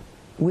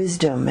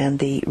wisdom and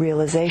the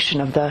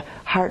realization of the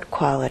heart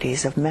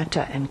qualities of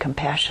metta and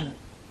compassion.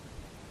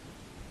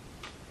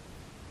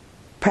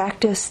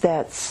 Practice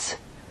that's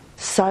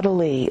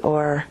subtly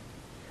or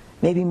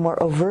maybe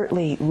more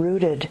overtly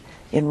rooted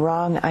in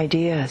wrong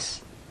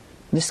ideas,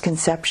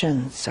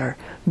 misconceptions, or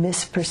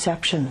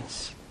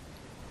misperceptions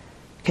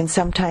can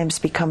sometimes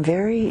become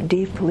very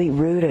deeply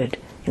rooted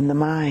in the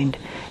mind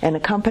and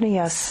accompany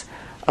us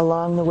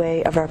along the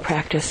way of our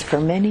practice for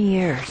many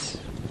years.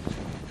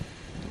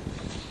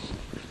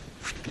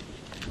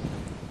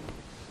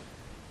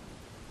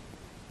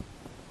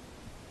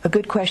 A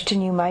good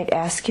question you might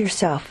ask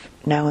yourself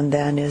now and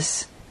then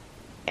is,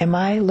 am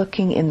I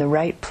looking in the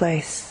right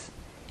place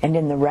and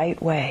in the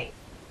right way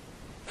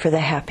for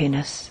the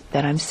happiness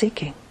that I'm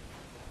seeking?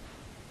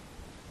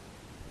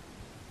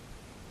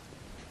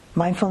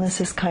 Mindfulness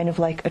is kind of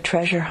like a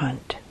treasure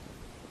hunt.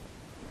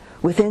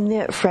 Within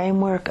the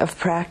framework of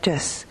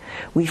practice,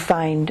 we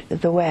find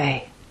the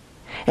way.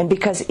 And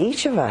because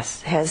each of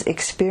us has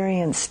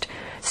experienced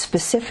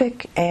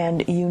specific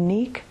and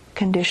unique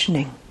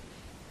conditioning,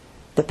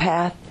 the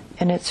path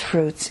and its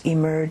fruits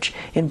emerge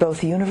in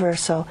both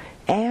universal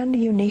and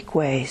unique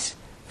ways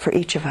for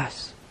each of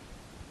us.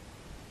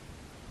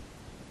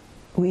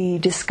 We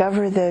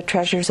discover the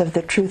treasures of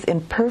the truth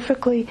in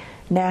perfectly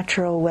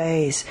natural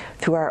ways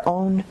through our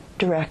own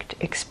direct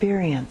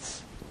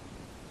experience,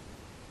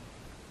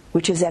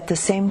 which is at the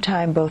same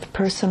time both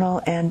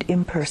personal and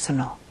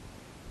impersonal.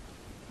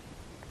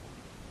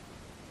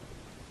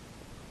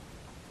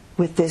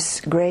 With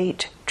this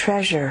great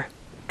treasure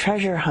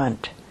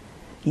hunt,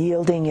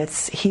 yielding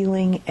its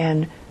healing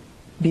and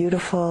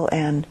beautiful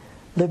and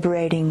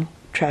liberating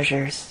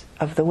treasures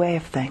of the way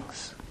of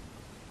things.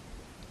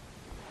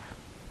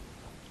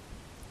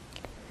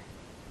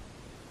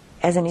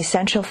 As an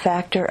essential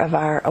factor of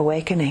our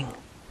awakening,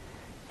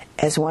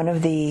 as one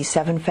of the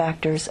 7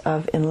 factors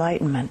of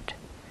enlightenment,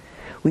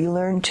 we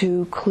learn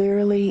to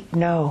clearly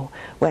know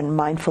when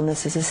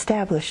mindfulness is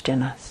established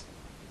in us,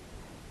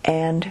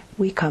 and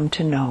we come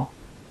to know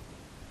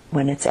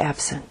when it's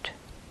absent.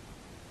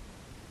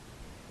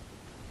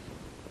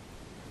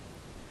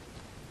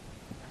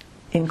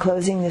 In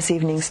closing this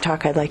evening's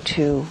talk, I'd like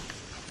to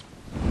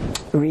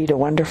read a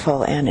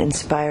wonderful and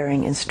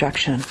inspiring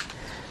instruction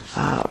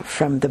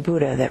from the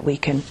Buddha that we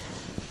can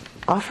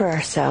offer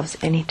ourselves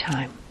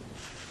anytime.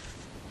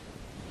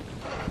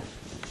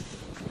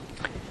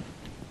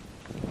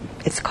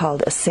 It's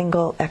called A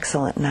Single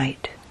Excellent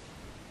Night.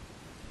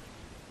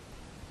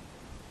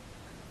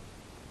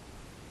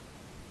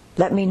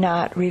 Let me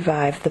not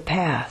revive the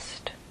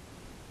past,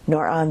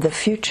 nor on the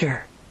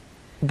future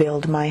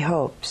build my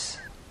hopes.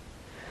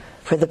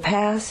 For the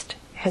past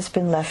has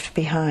been left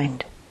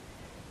behind,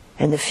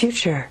 and the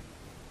future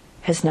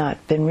has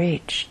not been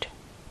reached.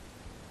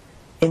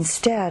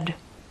 Instead,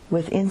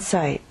 with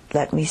insight,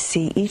 let me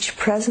see each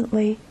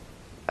presently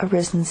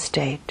arisen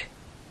state.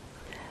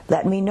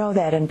 Let me know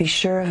that and be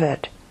sure of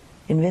it,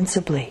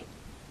 invincibly,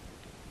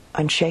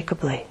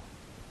 unshakably.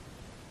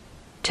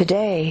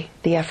 Today,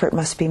 the effort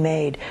must be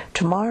made.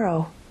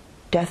 Tomorrow,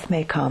 death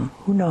may come.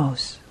 Who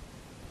knows?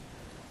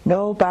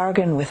 No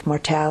bargain with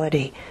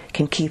mortality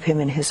can keep him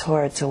and his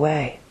hordes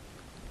away.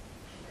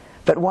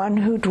 But one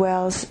who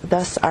dwells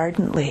thus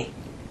ardently,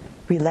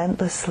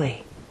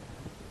 relentlessly,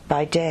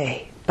 by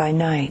day, by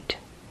night,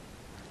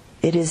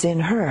 it is in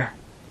her,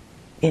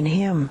 in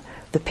him,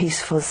 the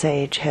peaceful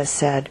sage has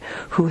said,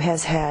 who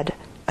has had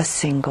a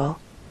single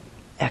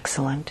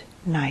excellent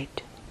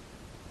night.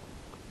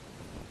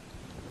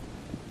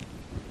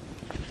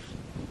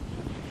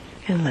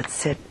 And let's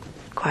sit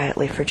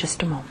quietly for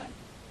just a moment.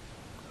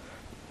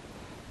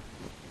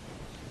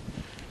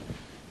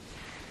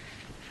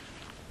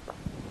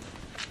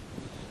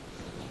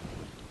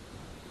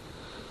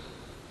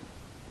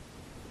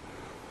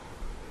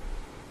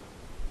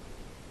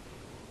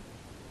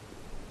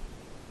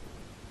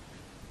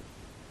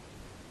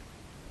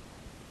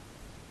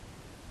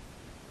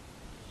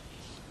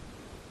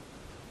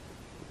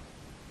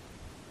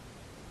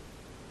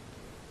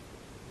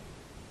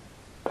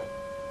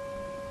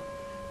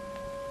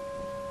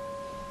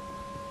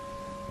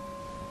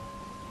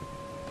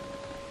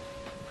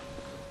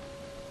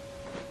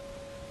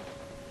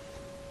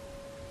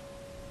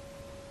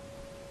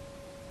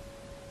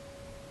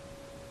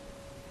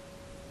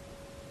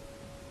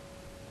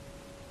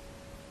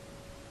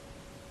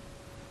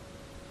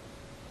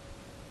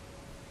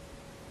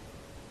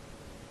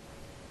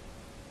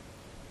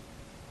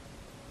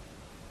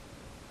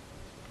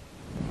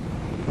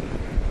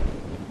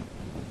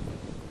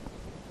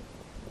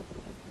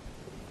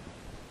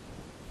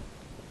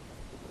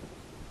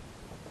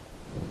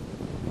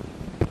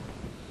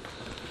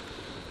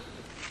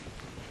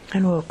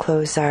 And we'll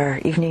close our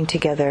evening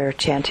together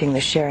chanting the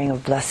sharing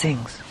of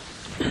blessings.